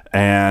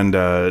 and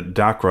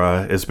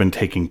Dakra has been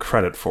taking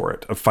credit for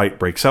it. A fight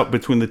breaks out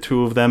between the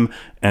two of them,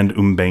 and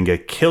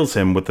M'Benga kills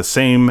him with the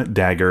same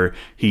dagger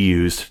he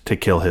used to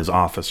kill his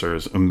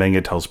officers.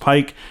 M'Benga tells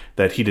Pike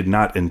that he did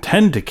not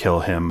intend to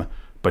kill him,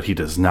 but he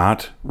does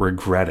not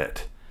regret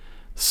it.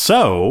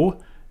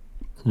 So,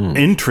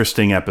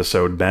 interesting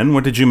episode, Ben.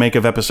 What did you make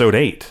of episode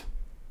 8?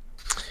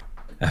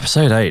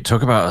 Episode 8,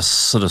 talk about a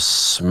sort of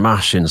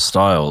smash in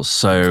styles.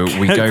 So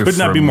we go could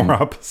not be more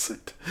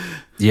opposite.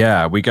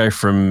 Yeah, we go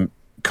from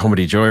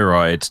comedy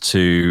joyride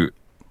to,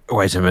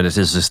 wait a minute,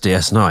 is this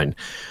DS9?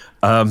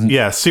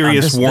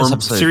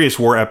 Serious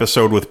war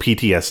episode with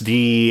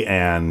PTSD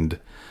and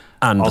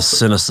the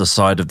sinister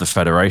side of the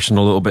Federation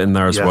a little bit in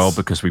there as well,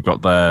 because we've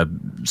got their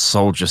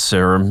soldier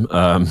serum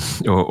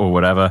or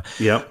whatever.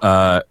 Yep.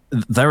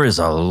 There is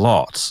a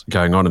lot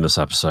going on in this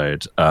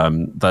episode.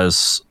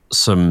 There's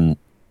some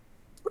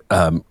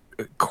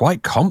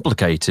quite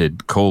complicated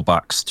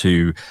callbacks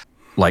to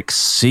like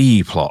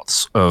C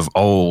plots of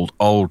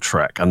old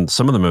Trek, and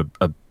some of them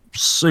are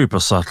super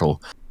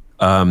subtle.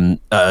 I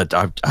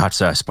have to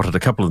say I spotted a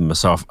couple of them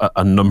myself.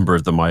 A number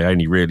of them I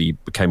only really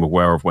became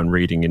aware of when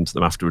reading into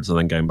them afterwards and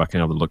then going back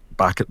and having a look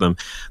back at them.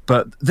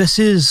 But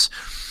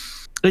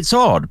it's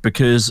odd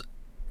because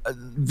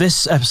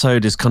this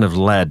episode is kind of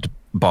led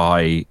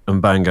by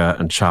M'Benga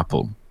and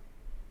Chapel,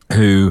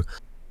 who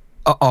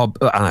are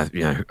I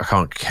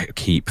can't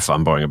keep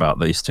fanboying about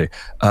these two.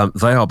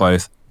 They are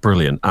both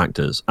brilliant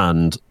actors,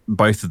 and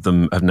both of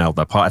them have nailed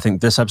their part. I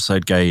think this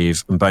episode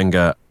gave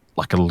M'Benga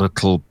like a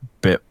little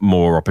bit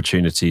more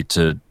opportunity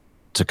to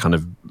kind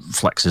of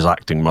flex his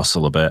acting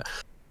muscle a bit,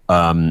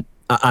 and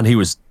he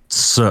was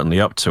certainly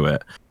up to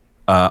it.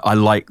 I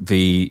like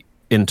the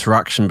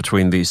interaction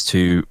between these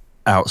two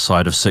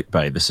outside of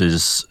sickbay. This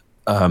is,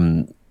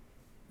 well,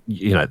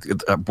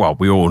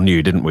 we all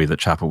knew, didn't we, that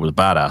Chapel was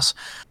badass.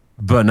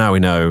 but now we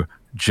know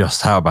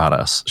just how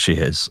badass she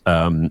is,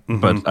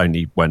 but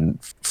only when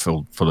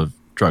full of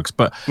drugs.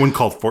 But when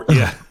called for,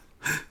 yeah.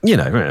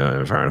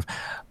 Fair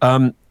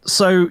enough.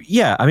 So,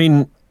 yeah, I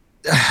mean,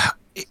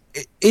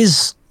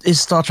 is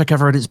Star Trek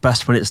ever at its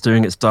best when it's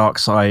doing its dark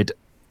side?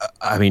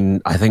 I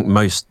mean, I think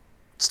most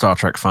Star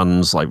Trek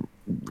fans, like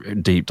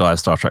deep dive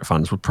Star Trek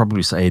fans, would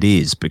probably say it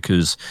is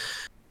because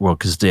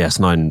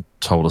DS9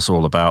 told us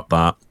all about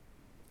that.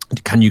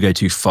 Can you go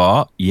too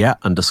far? Yeah,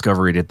 and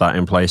Discovery did that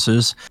in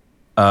places.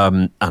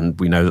 And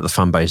we know that the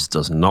fan base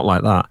does not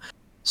like that.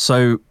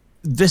 So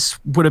this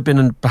would have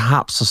been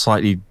perhaps a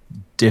slightly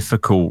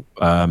difficult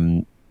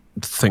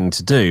thing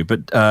to do.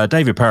 But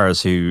David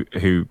Perez, who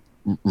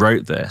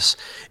wrote this,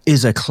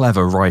 is a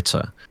clever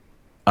writer.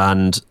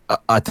 And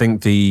I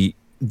think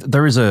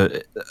there is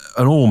an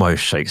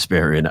almost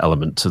Shakespearean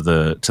element to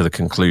the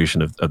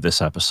conclusion of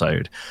this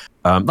episode.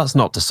 That's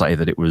not to say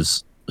that it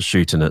was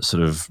shooting at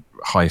sort of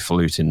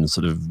highfalutin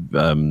sort of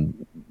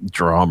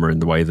drama in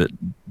the way that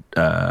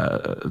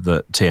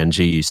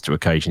TNG used to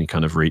occasionally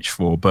kind of reach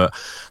for, but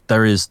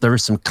there is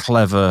some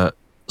clever,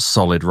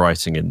 solid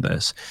writing in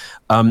this.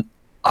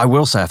 I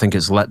will say I think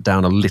it's let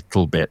down a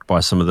little bit by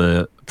some of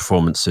the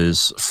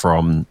performances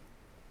from,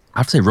 I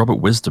have to say, Robert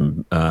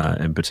Wisdom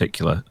in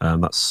particular.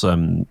 That's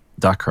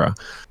Dakra.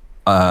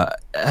 I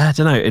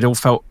don't know. It all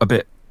felt a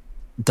bit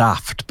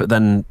daft, but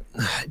then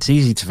it's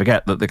easy to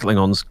forget that the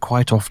Klingons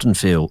quite often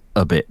feel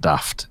a bit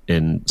daft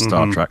in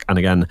Star Trek. And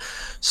again,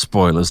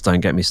 spoilers,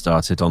 don't get me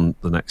started on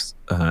the next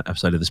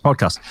episode of this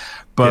podcast.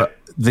 But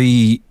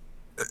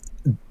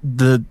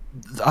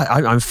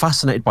I'm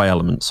fascinated by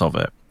elements of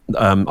it.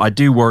 I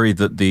do worry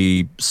that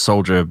the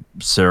soldier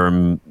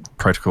serum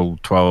protocol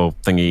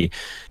 12 thingy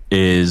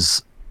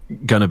is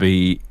going to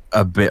be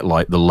a bit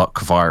like the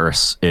luck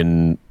virus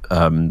in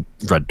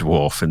Red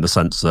Dwarf, in the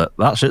sense that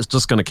shit's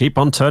just going to keep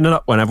on turning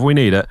up whenever we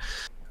need it,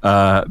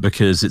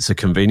 because it's a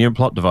convenient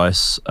plot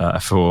device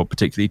for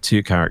particularly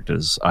two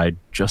characters. I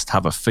just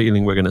have a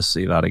feeling we're going to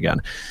see that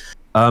again.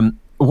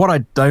 What I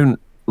don't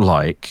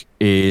like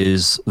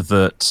is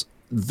that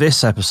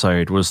this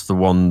episode was the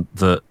one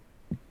that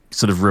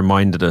sort of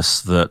reminded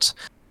us that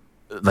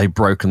they've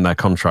broken their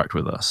contract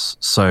with us.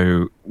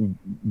 So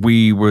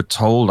we were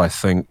told, I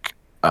think,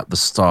 at the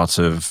start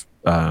of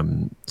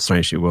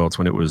Strange New Worlds,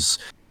 when it was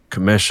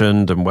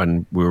commissioned and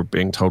when we were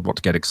being told what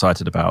to get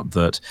excited about,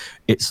 that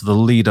it's the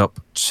lead up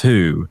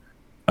to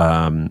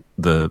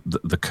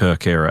the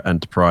Kirk era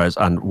Enterprise,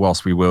 and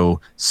whilst we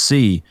will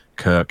see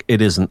Kirk,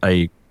 it isn't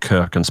a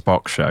Kirk and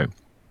Spock show.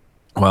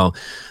 Well,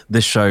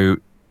 this show,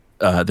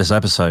 this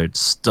episode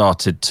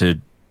started to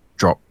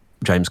drop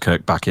James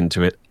Kirk back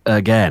into it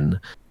again,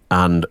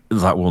 and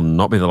that will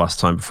not be the last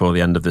time before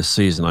the end of this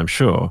season, I'm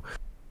sure.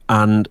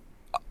 And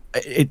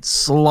it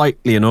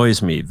slightly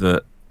annoys me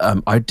that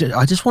I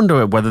just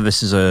wonder whether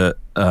this is a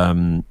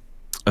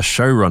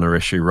showrunner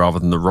issue rather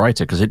than the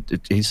writer, because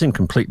he seemed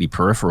completely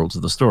peripheral to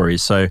the story.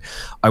 So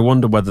I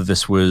wonder whether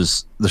this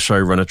was the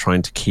showrunner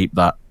trying to keep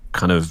that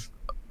kind of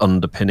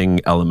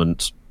underpinning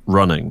element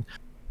running.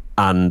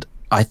 And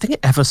I think it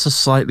ever so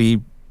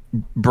slightly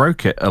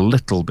broke it a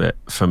little bit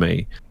for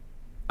me.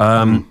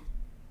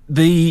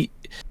 The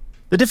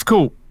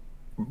difficult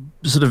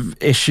sort of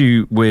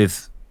issue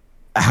with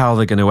how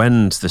they're going to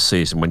end this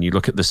season, when you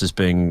look at this as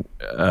being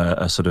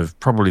a sort of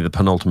probably the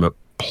penultimate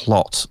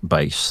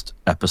plot-based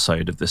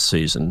episode of this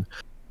season,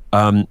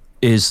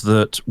 is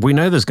that we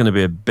know there's going to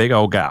be a big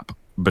old gap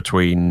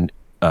between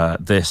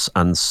this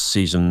and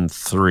season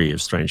 3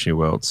 of Strange New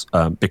Worlds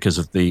because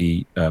of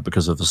the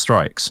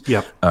strikes.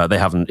 Yep. They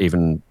haven't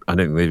even. I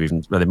don't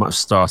think they might have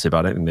started, but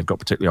I don't think they've got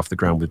particularly off the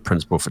ground with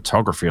principal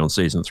photography on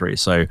season 3.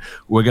 So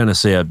we're going to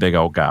see a big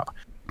old gap.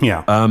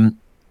 Yeah.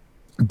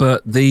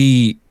 But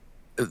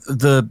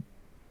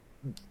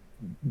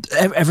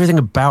everything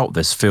about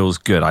this feels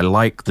good. I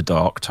like the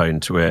dark tone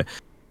to it.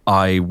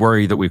 I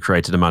worry that we've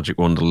created a magic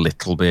wand a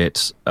little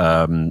bit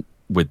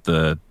with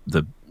the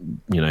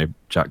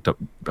jacked up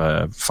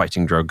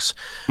fighting drugs.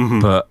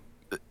 But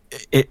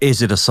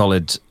is it a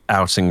solid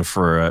outing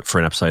for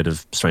an episode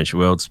of Strange New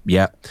Worlds?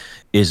 Yeah.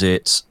 Is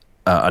it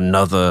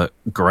another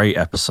great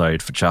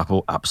episode for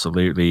Chapel?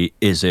 Absolutely.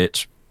 Is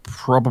it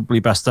probably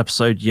best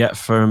episode yet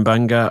for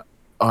Mbenga?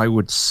 I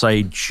would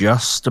say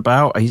just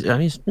about.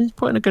 He's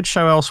putting a good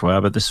show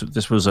elsewhere, but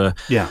this was a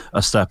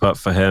step up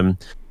for him.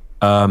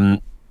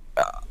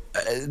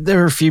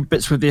 There are a few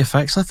bits with the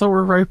effects I thought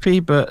were ropey,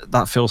 but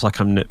that feels like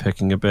I'm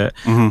nitpicking a bit.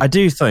 I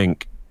do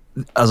think,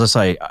 as I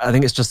say, I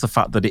think it's just the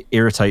fact that it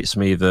irritates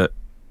me that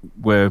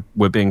we're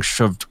being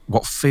shoved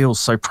what feels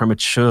so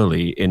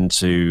prematurely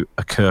into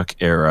a Kirk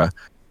era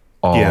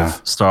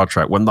of Star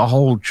Trek, when the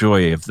whole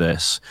joy of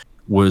this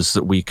was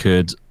that we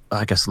could,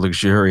 I guess,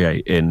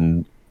 luxuriate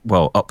in,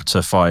 well, up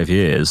to 5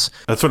 years.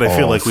 That's what I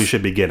feel like we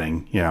should be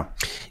getting.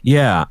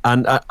 Yeah,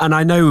 and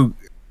I know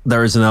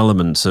there is an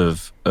element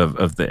of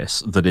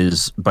this that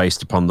is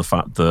based upon the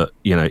fact that,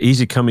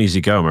 easy come,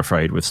 easy go, I'm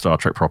afraid, with Star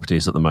Trek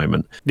properties at the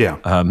moment. Yeah.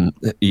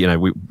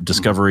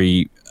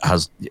 Discovery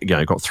has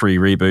got 3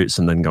 reboots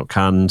and then got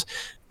canned.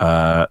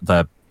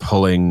 They're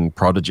pulling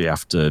Prodigy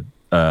after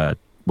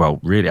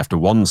really after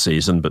one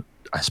season, but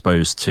I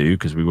suppose two,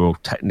 because we will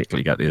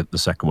technically get the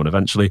second one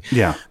eventually.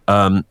 Yeah.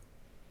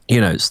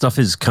 Stuff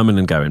is coming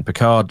and going.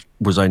 Picard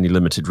was only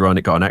limited run.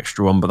 It got an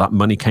extra one, but that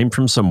money came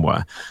from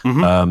somewhere.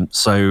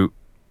 So,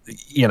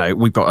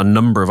 we've got a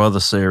number of other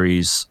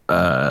series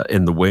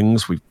in the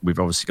wings. We've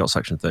obviously got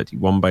Section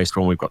 31 based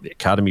one. We've got the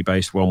Academy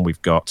based one.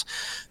 We've got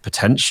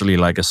potentially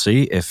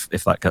Legacy if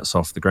that gets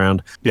off the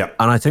ground. Yeah.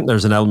 And I think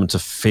there's an element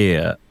of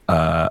fear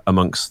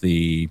amongst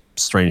the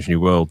Strange New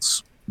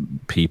Worlds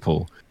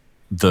people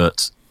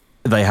that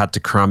they had to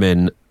cram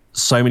in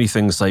so many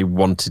things they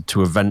wanted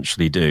to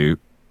eventually do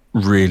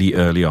really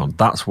early on.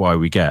 That's why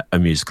we get a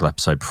musical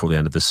episode before the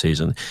end of this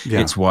season. Yeah.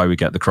 It's why we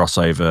get the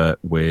crossover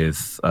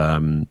with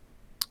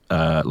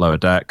Lower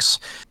Decks,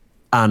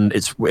 and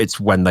it's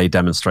when they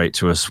demonstrate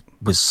to us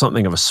with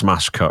something of a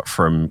smash cut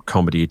from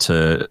comedy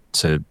to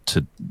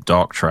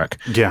dark trek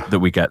that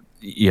we get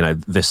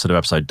this sort of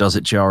episode. Does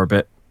it jar a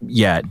bit?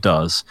 Yeah, it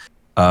does.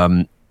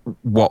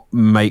 What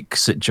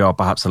makes it jar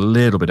perhaps a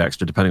little bit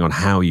extra, depending on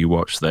how you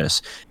watch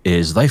this,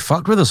 is they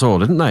fucked with us all,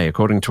 didn't they?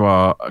 According to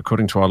our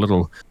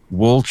little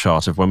wall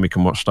chart of when we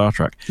can watch Star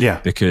Trek. Yeah.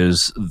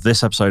 Because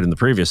this episode and the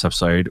previous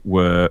episode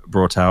were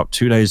brought out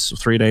 2 days,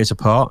 3 days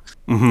apart,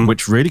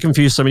 which really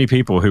confused so many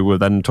people who were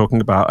then talking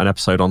about an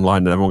episode online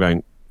and everyone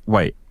going,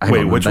 wait,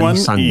 which one?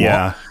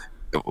 Yeah.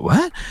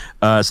 What?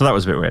 So that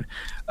was a bit weird.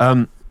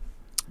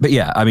 But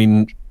yeah, I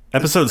mean,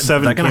 episode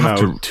 7 came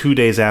out 2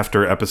 days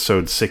after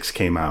episode 6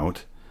 came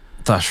out.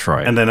 That's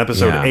right. And then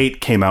episode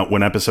 8 came out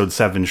when episode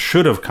 7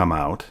 should have come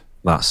out.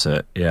 That's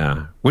it,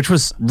 yeah. Which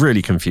was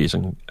really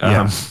confusing.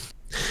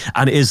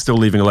 And it is still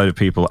leaving a load of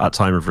people at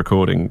time of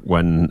recording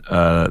when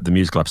the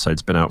musical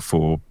episode's been out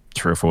for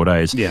 3 or 4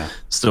 days. Yeah.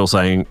 Still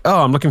saying,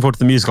 I'm looking forward to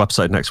the musical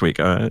episode next week.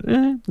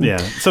 Yeah.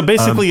 So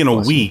basically in a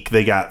week,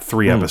 they got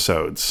 3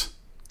 episodes.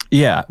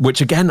 Yeah,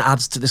 which again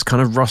adds to this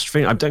kind of rushed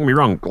thing. Don't get me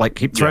wrong. Like,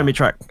 keep throwing me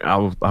track. I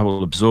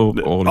will absorb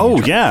all of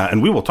it. Yeah,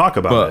 and we will talk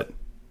about it.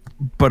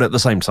 But at the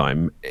same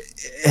time,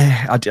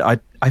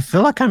 I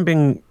feel like I'm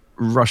being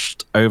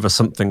rushed over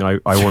something I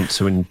want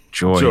to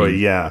enjoy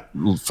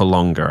for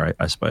longer,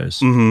 I suppose.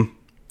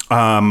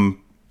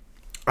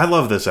 I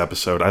love this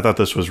episode. I thought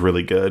this was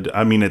really good.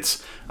 I mean,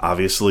 it's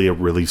obviously a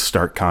really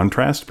stark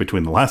contrast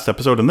between the last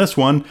episode and this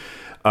one.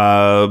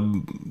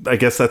 I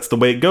guess that's the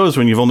way it goes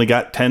when you've only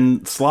got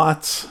 10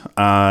 slots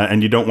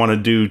and you don't want to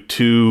do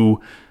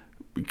 2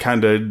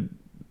 kind of,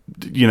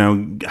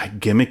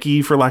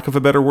 gimmicky, for lack of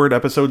a better word,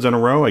 episodes in a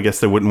row. I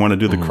guess they wouldn't want to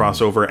do the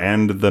crossover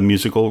and the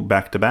musical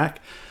back to back.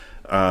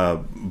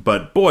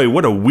 But boy,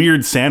 what a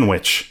weird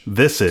sandwich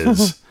this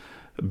is.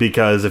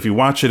 Because if you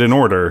watch it in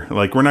order,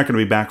 like, we're not going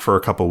to be back for a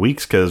couple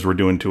weeks because we're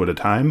doing 2 at a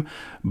time.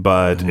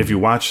 But if you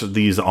watch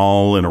these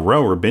all in a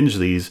row or binge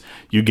these,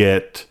 you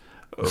get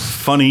a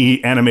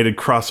funny animated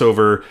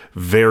crossover,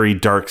 very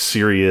dark,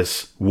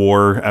 serious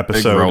war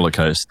episode, big roller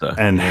coaster,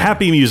 and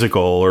happy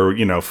musical or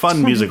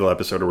fun musical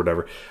episode or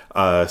whatever.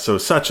 So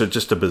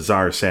just a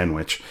bizarre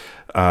sandwich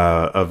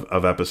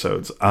of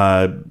episodes.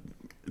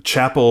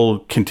 Chapel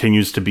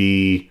continues to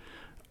be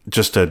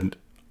just an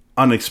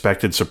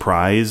unexpected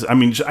surprise. I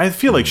mean, I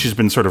feel like she's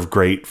been sort of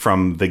great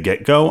from the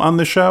get-go on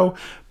the show,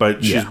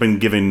 but she's been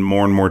given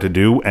more and more to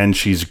do, and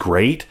she's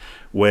great,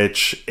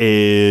 which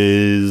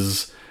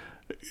is,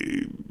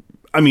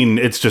 I mean,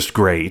 it's just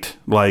great,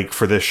 like,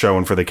 for this show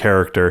and for the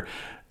character.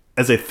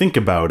 As I think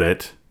about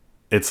it,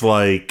 it's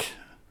like,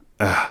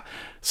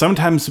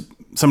 sometimes,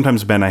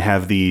 Ben, I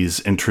have these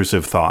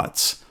intrusive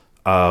thoughts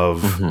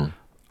of,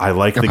 I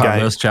like the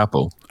guy.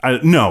 Chapel.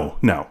 No.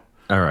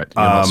 All right.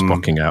 You're not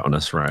spocking out on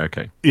us, right?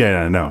 Okay.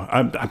 Yeah, no.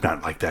 I'm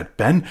not like that,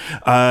 Ben.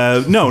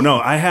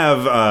 No. I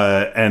have,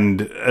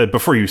 and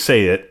before you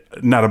say it,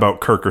 not about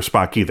Kirk or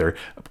Spock either,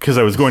 because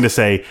I was going to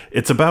say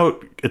it's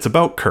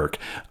about Kirk.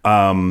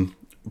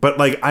 But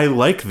like, I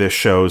like this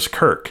show's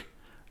Kirk,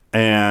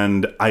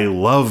 and I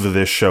love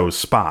this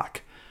show's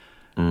Spock.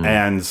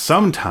 And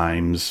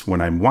sometimes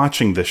when I'm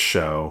watching this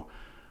show,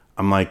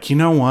 I'm like, you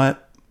know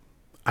what?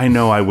 I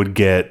know I would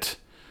get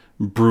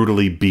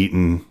brutally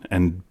beaten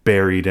and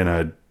buried in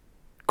a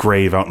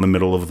grave out in the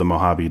middle of the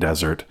Mojave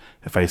Desert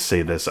if I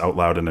say this out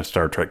loud in a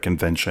Star Trek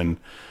convention.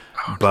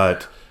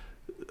 But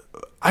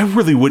I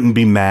really wouldn't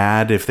be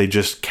mad if they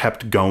just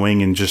kept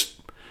going and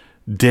just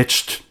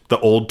ditched the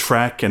old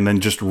Trek and then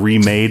just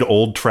remade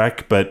old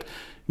Trek, but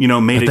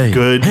made it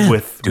good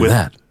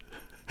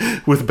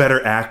with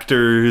better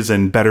actors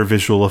and better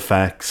visual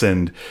effects,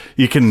 and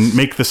you can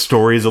make the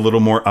stories a little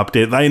more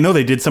updated. I know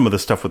they did some of the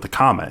stuff with the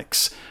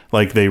comics,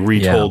 like they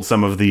retold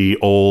some of the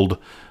old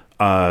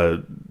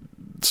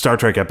Star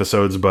Trek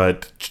episodes,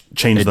 but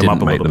changed them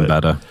up a little bit.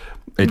 Better.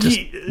 It just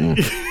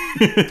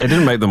it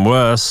didn't make them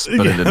worse,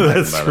 but it didn't make them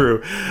better. That's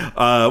true.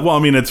 Well, I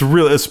mean, it's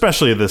really,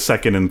 especially the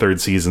second and third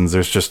seasons,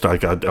 there's just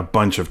like a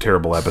bunch of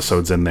terrible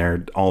episodes in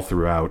there all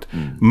throughout.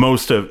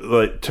 Most of,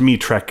 like, to me,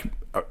 Trek,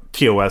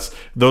 TOS,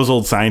 those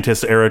old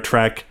scientist era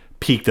Trek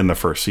peaked in the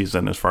first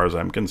season, as far as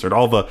I'm concerned.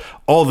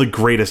 All the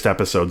greatest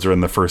episodes are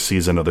in the first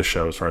season of the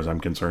show, as far as I'm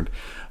concerned.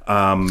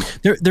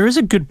 There is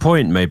a good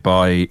point made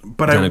by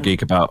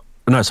Geek about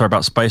No, sorry,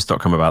 about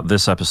space.com, about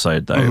this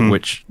episode, though,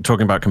 which,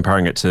 talking about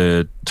comparing it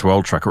to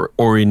old Trek,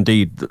 or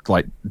indeed,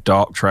 like,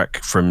 Dark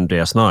Trek from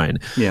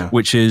DS9,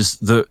 which is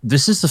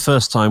this is the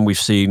first time we've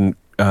seen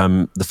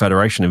the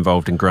Federation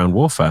involved in ground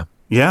warfare.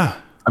 Yeah.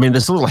 I mean,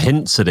 there's little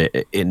hints at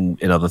it in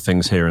other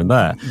things here and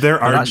there.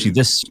 There are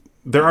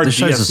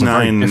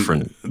DS9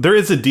 different. There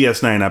is a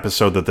DS9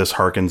 episode that this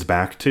harkens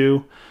back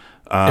to.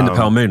 In the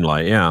Pale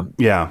Moonlight, yeah.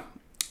 Yeah.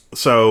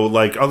 So,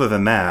 like, other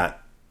than that,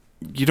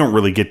 you don't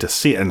really get to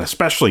see it, and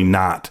especially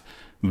not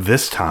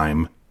this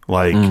time,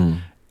 like,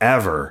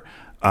 ever.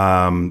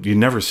 You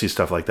never see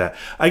stuff like that.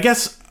 I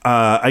guess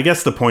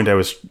the point I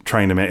was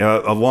trying to make,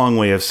 a long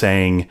way of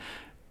saying,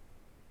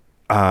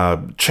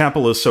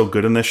 Chapel is so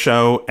good in this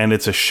show, and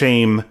it's a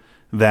shame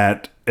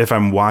that if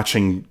I'm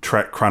watching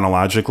Trek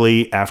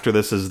chronologically, after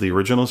this is the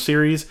original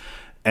series,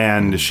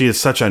 and she is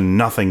such a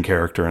nothing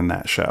character in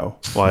that show.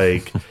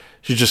 Like,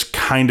 she just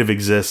kind of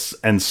exists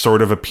and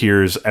sort of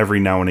appears every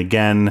now and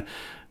again.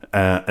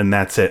 And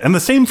that's it. And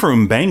the same for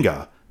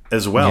M'Benga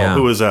as well,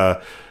 who is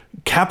a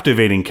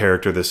captivating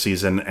character this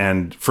season.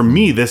 And for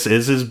me, this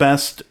is his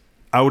best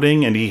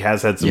outing, and he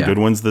has had some good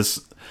ones this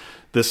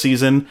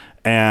season.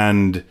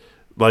 And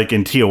like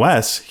in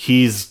TOS,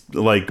 he's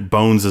like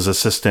Bones'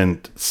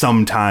 assistant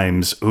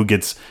sometimes, who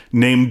gets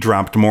name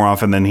dropped more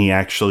often than he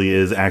actually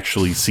is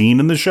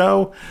seen in the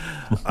show.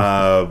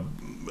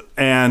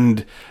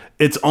 And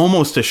it's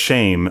almost a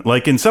shame.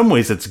 Like, in some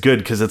ways it's good,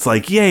 because it's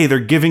like, yay,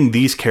 they're giving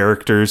these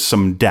characters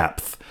some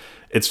depth.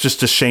 It's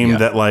just a shame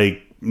that,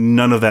 like,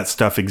 none of that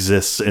stuff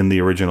exists in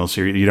the original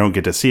series. You don't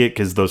get to see it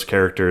because those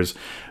characters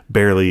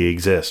barely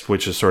exist,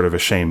 which is sort of a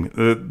shame.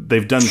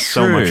 They've done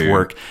so much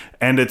work,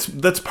 and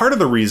that's part of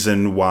the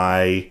reason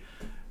why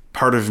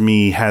part of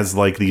me has,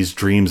 like, these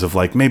dreams of,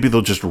 like, maybe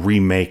they'll just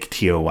remake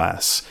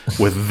TOS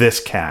with this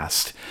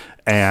cast.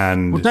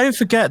 And well, don't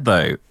forget,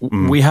 though,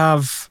 we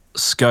have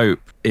scope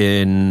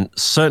in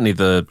certainly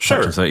the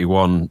Section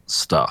 31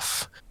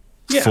 stuff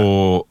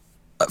for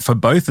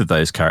both of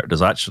those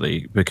characters,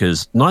 actually,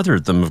 because neither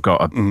of them have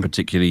got a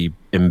particularly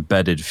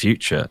embedded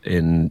future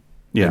in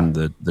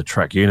the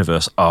Trek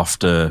universe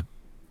after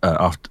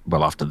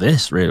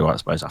this, really, I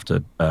suppose,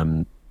 after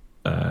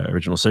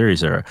original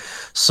series era.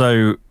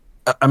 So,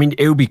 I mean,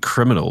 it would be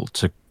criminal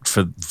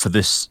for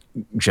this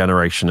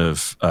generation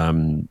of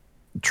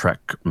Trek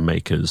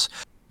makers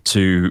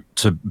to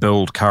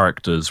build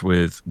characters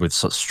with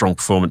such strong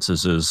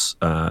performances as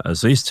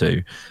these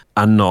two,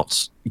 and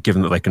not,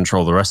 given that they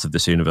control the rest of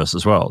this universe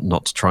as well,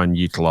 not to try and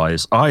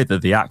utilize either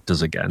the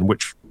actors again,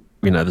 which,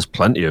 you know, there's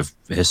plenty of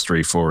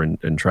history for in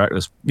Trek.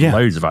 There's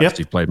loads of actors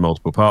who've played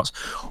multiple parts,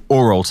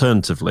 or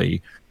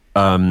alternatively,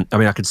 I mean,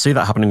 I could see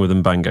that happening with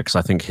M'Benga, because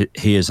I think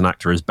he as an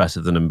actor is better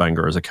than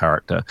M'Benga as a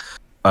character.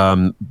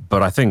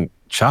 But I think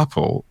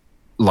Chapel,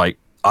 like,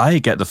 I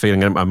get the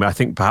feeling, I mean, I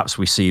think perhaps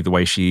we see the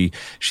way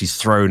she's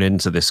thrown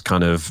into this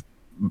kind of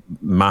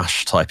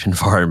MASH type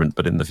environment,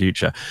 but in the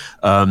future.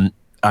 And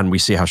we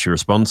see how she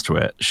responds to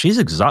it. She's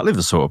exactly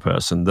the sort of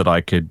person that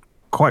I could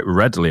quite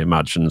readily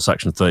imagine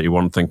Section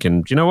 31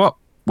 thinking, do you know what?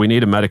 We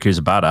need a medic who's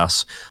a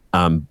badass.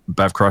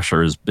 Bev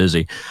Crusher is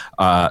busy.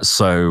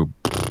 So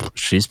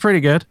she's pretty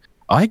good.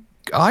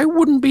 I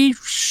wouldn't be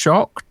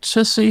shocked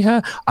to see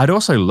her. I'd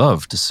also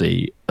love to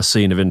see a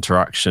scene of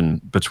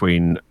interaction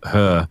between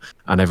her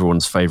and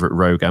everyone's favorite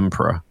rogue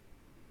emperor.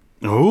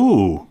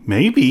 Oh,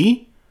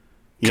 maybe.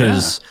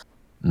 Because,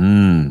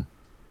 right?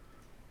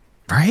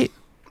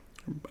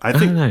 I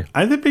think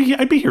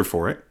I'd be here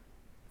for it.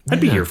 I'd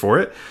be here for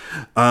it.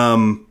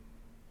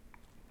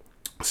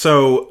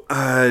 So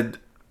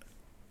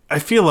I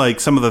feel like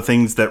some of the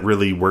things that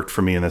really worked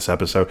for me in this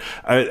episode,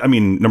 I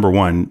mean, number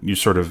one, you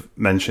sort of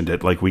mentioned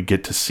it, like, we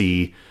get to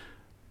see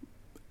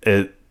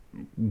it,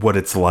 what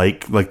it's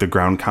like the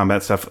ground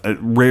combat stuff,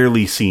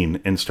 rarely seen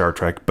in Star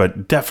Trek,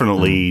 but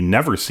definitely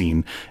never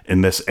seen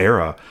in this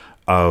era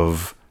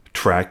of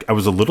Trek. I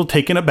was a little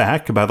taken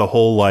aback by the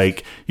whole,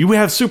 like, you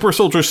have super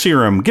soldier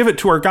serum, give it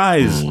to our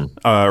guys,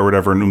 or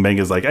whatever. And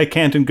M'Benga's like, I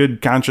can't in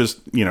good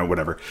conscience, you know,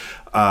 whatever.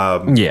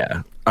 I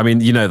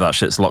mean, you know, that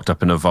shit's locked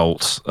up in a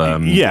vault.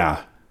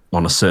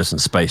 On a certain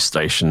space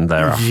station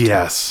thereafter.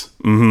 Yes.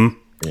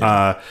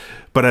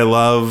 But I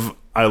love,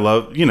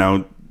 you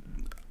know,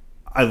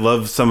 I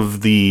love some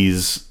of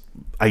these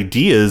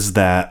ideas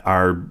that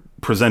are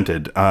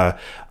presented.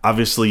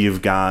 Obviously,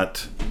 you've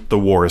got the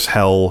war is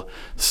hell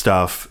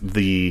stuff,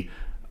 the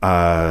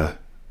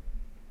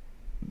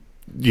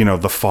you know,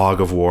 the fog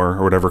of war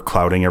or whatever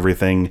clouding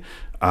everything.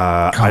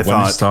 I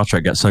thought Star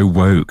Trek gets so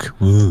woke.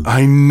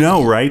 I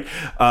know, right?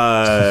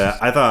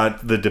 I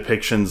thought the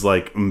depictions,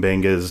 like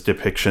M'Benga's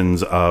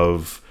depictions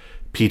of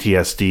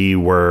PTSD,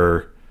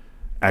 were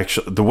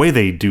actually, the way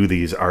they do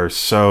these are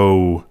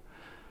so,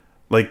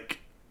 like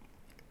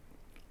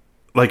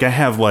I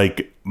have,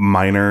 like,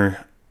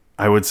 minor,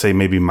 I would say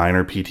maybe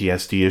minor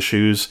PTSD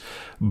issues,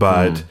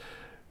 but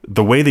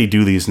the way they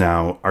do these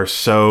now are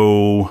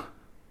so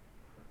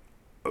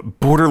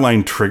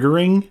borderline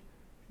triggering,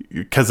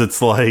 because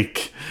it's,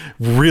 like,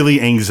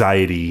 really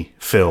anxiety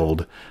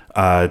filled.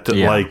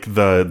 Like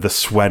the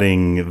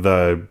sweating,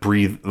 the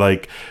breathe,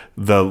 like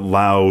the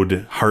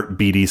loud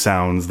heartbeaty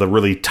sounds, the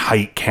really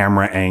tight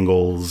camera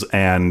angles,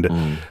 and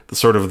the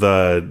sort of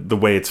the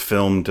way it's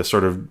filmed, to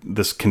sort of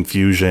this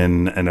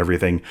confusion and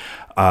everything.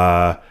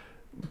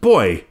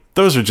 Boy,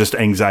 those are just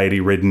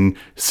anxiety-ridden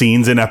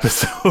scenes and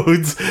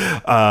episodes.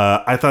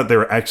 I thought they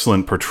were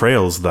excellent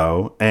portrayals,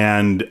 though,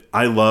 and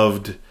I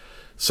loved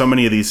so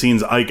many of these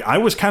scenes. I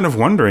was kind of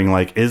wondering,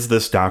 like, is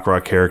this Doc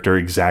Rock character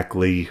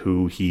exactly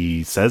who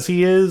he says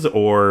he is?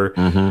 Or,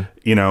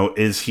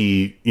 is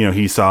he,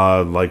 he saw,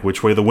 like,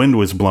 which way the wind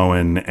was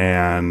blowing,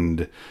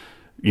 and,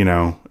 is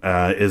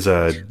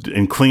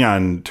in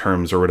Klingon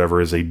terms or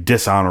whatever, is a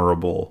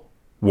dishonorable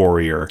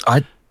warrior.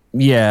 I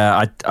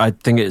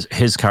think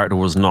his character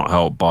was not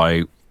helped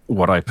by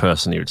what I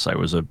personally would say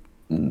was a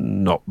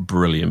not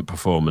brilliant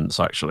performance,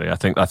 actually. I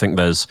think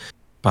there's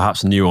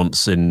perhaps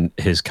nuance in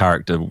his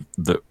character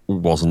that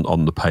wasn't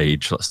on the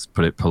page, let's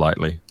put it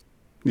politely.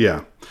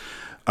 Yeah.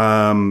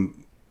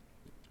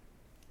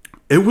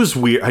 It was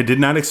weird. I did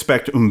not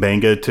expect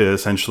M'Benga to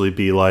essentially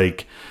be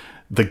like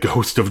the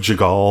ghost of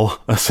Jagal,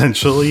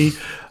 essentially.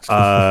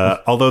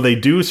 Although they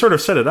do sort of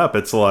set it up.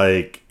 It's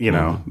like,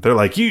 they're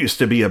like, you used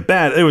to be a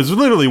bad... It was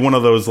literally one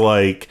of those,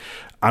 like,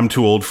 I'm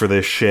too old for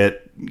this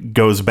shit,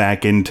 goes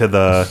back into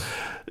the...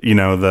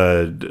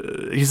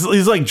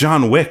 he's like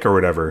John Wick or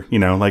whatever,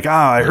 like,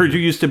 I heard you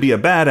used to be a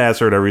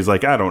badass or whatever. He's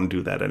like, I don't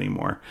do that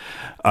anymore.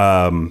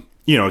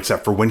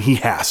 Except for when he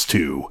has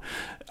to.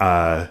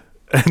 And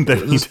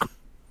then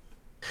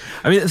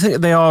I mean, I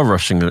think they are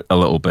rushing a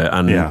little bit,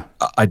 and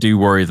I do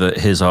worry that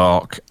his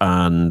arc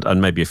and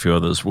maybe a few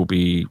others will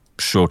be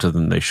shorter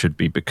than they should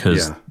be,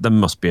 because there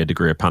must be a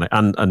degree of panic.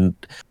 And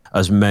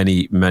as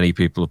many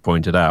people have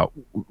pointed out,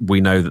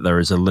 we know that there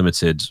is a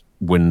limited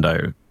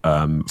window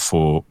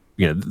for...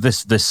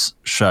 this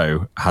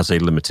show has a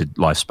limited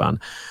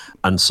lifespan.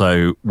 And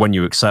so when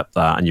you accept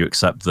that, and you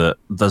accept that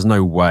there's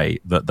no way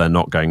that they're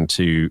not going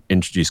to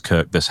introduce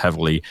Kirk this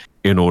heavily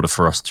in order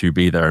for us to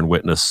be there and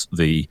witness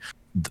the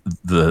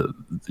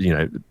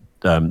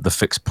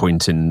fixed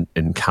point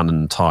in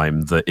canon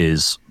time that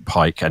is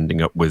Pike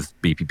ending up with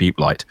beepy beep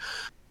light.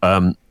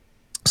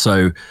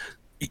 So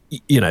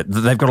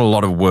they've got a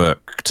lot of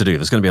work to do.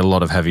 There's going to be a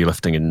lot of heavy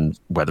lifting in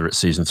whether it's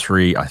season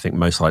 3, I think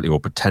most likely, or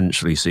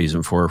potentially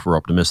season 4 if we're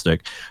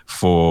optimistic,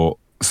 for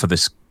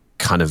this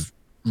kind of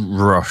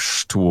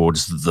rush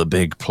towards the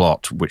big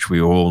plot, which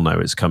we all know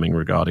is coming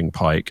regarding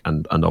Pike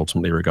and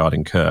ultimately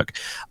regarding Kirk.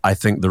 I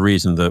think the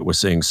reason that we're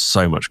seeing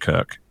so much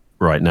Kirk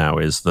right now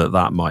is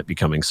that might be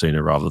coming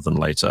sooner rather than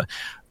later.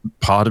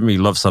 Part of me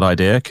loves that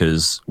idea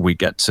because we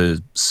get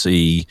to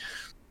see,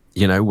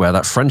 where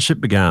that friendship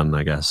began,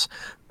 I guess.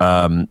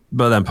 But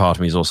then part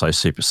of me is also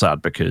super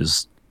sad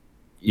because,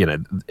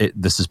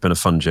 this has been a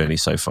fun journey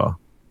so far.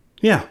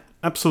 Yeah,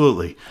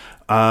 absolutely.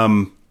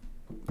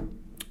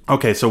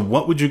 Okay, so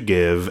what would you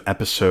give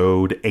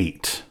episode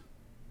 8?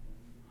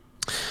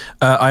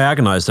 I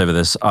agonized over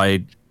this.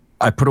 I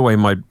put away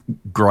my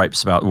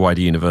gripes about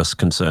wider universe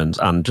concerns,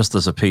 and just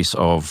as a piece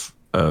of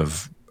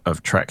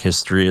Trek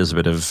history, as a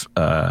bit of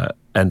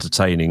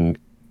entertaining,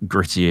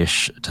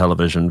 gritty-ish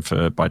television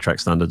by Trek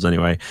standards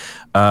anyway,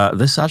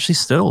 this actually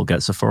still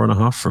gets a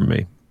 4.5 from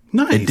me.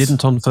 Nice. It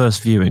didn't on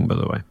first viewing, by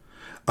the way.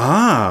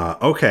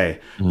 Okay.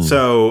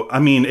 So, I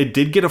mean, it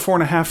did get a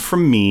 4.5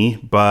 from me,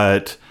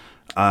 but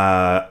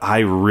I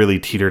really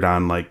teetered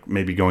on like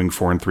maybe going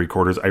 4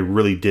 3/4. I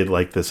really did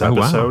like this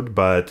episode,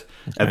 but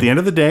at the end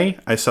of the day,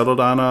 I settled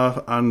on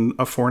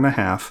a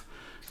 4.5.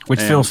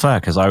 Which feels fair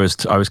because I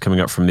was coming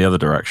up from the other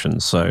direction,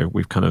 so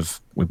we've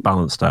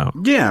balanced out.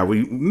 Yeah,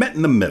 we met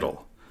in the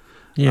middle.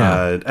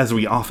 Yeah, as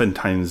we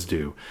oftentimes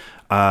do.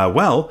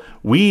 Well,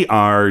 we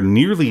are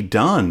nearly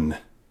done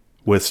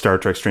with Star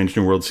Trek Strange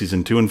New Worlds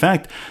Season 2. In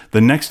fact, the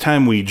next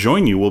time we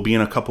join you will be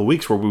in a couple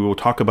weeks, where we will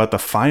talk about the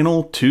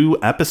final 2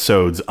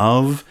 episodes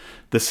of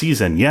the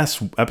season.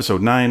 Yes,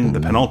 episode 9, the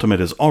penultimate,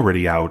 is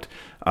already out.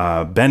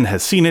 Ben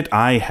has seen it.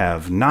 I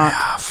have not. I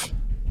have.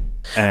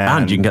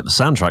 And you can get the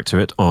soundtrack to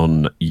it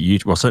on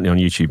YouTube, well, certainly on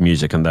YouTube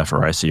Music, and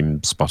therefore I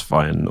assume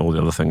Spotify and all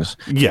the other things.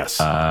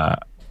 Yes.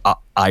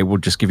 I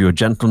would just give you a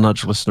gentle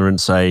nudge, listener, and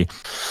say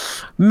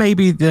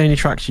maybe the only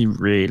tracks you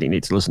really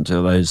need to listen to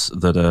are those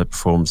that are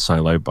performed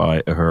solo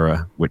by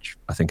Uhura, which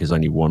I think is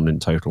only 1 in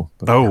total.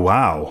 But,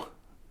 wow.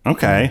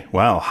 Okay.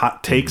 Wow.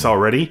 Hot takes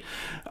already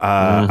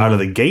out of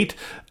the gate.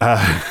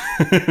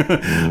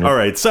 All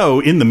right. So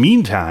in the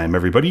meantime,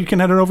 everybody, you can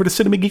head on over to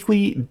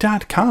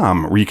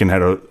cinemageekly.com, where you can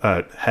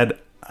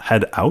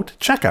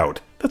check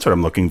out. That's what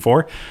I'm looking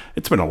for.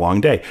 It's been a long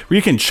day. Where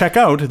you can check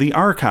out the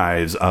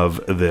archives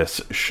of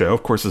this show.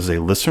 Of course, this is a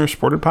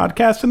listener-supported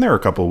podcast, and there are a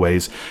couple of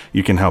ways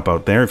you can help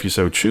out there if you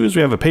so choose.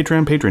 We have a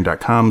Patreon,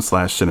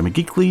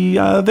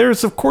 patreon.com/cinemageekly.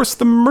 There's, of course,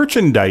 the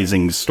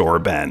merchandising store,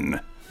 Ben.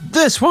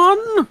 This one?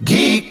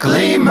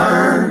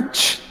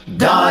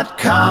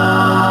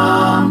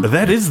 geeklymerch.com.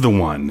 That is the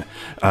one.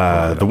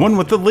 The one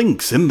with the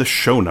links in the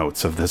show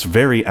notes of this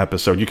very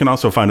episode. You can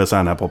also find us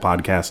on Apple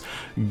Podcasts,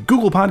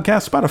 Google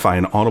Podcasts, Spotify,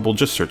 and Audible.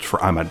 Just search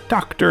for I'm a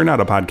Doctor,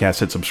 Not a Podcast,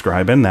 hit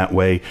subscribe, and that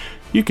way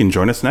you can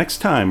join us next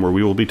time where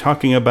we will be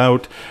talking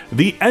about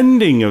the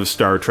ending of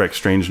Star Trek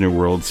Strange New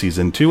Worlds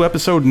Season 2,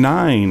 Episode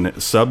 9,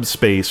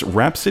 Subspace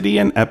Rhapsody,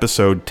 and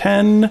Episode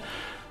 10,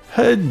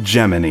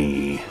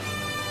 Hegemony.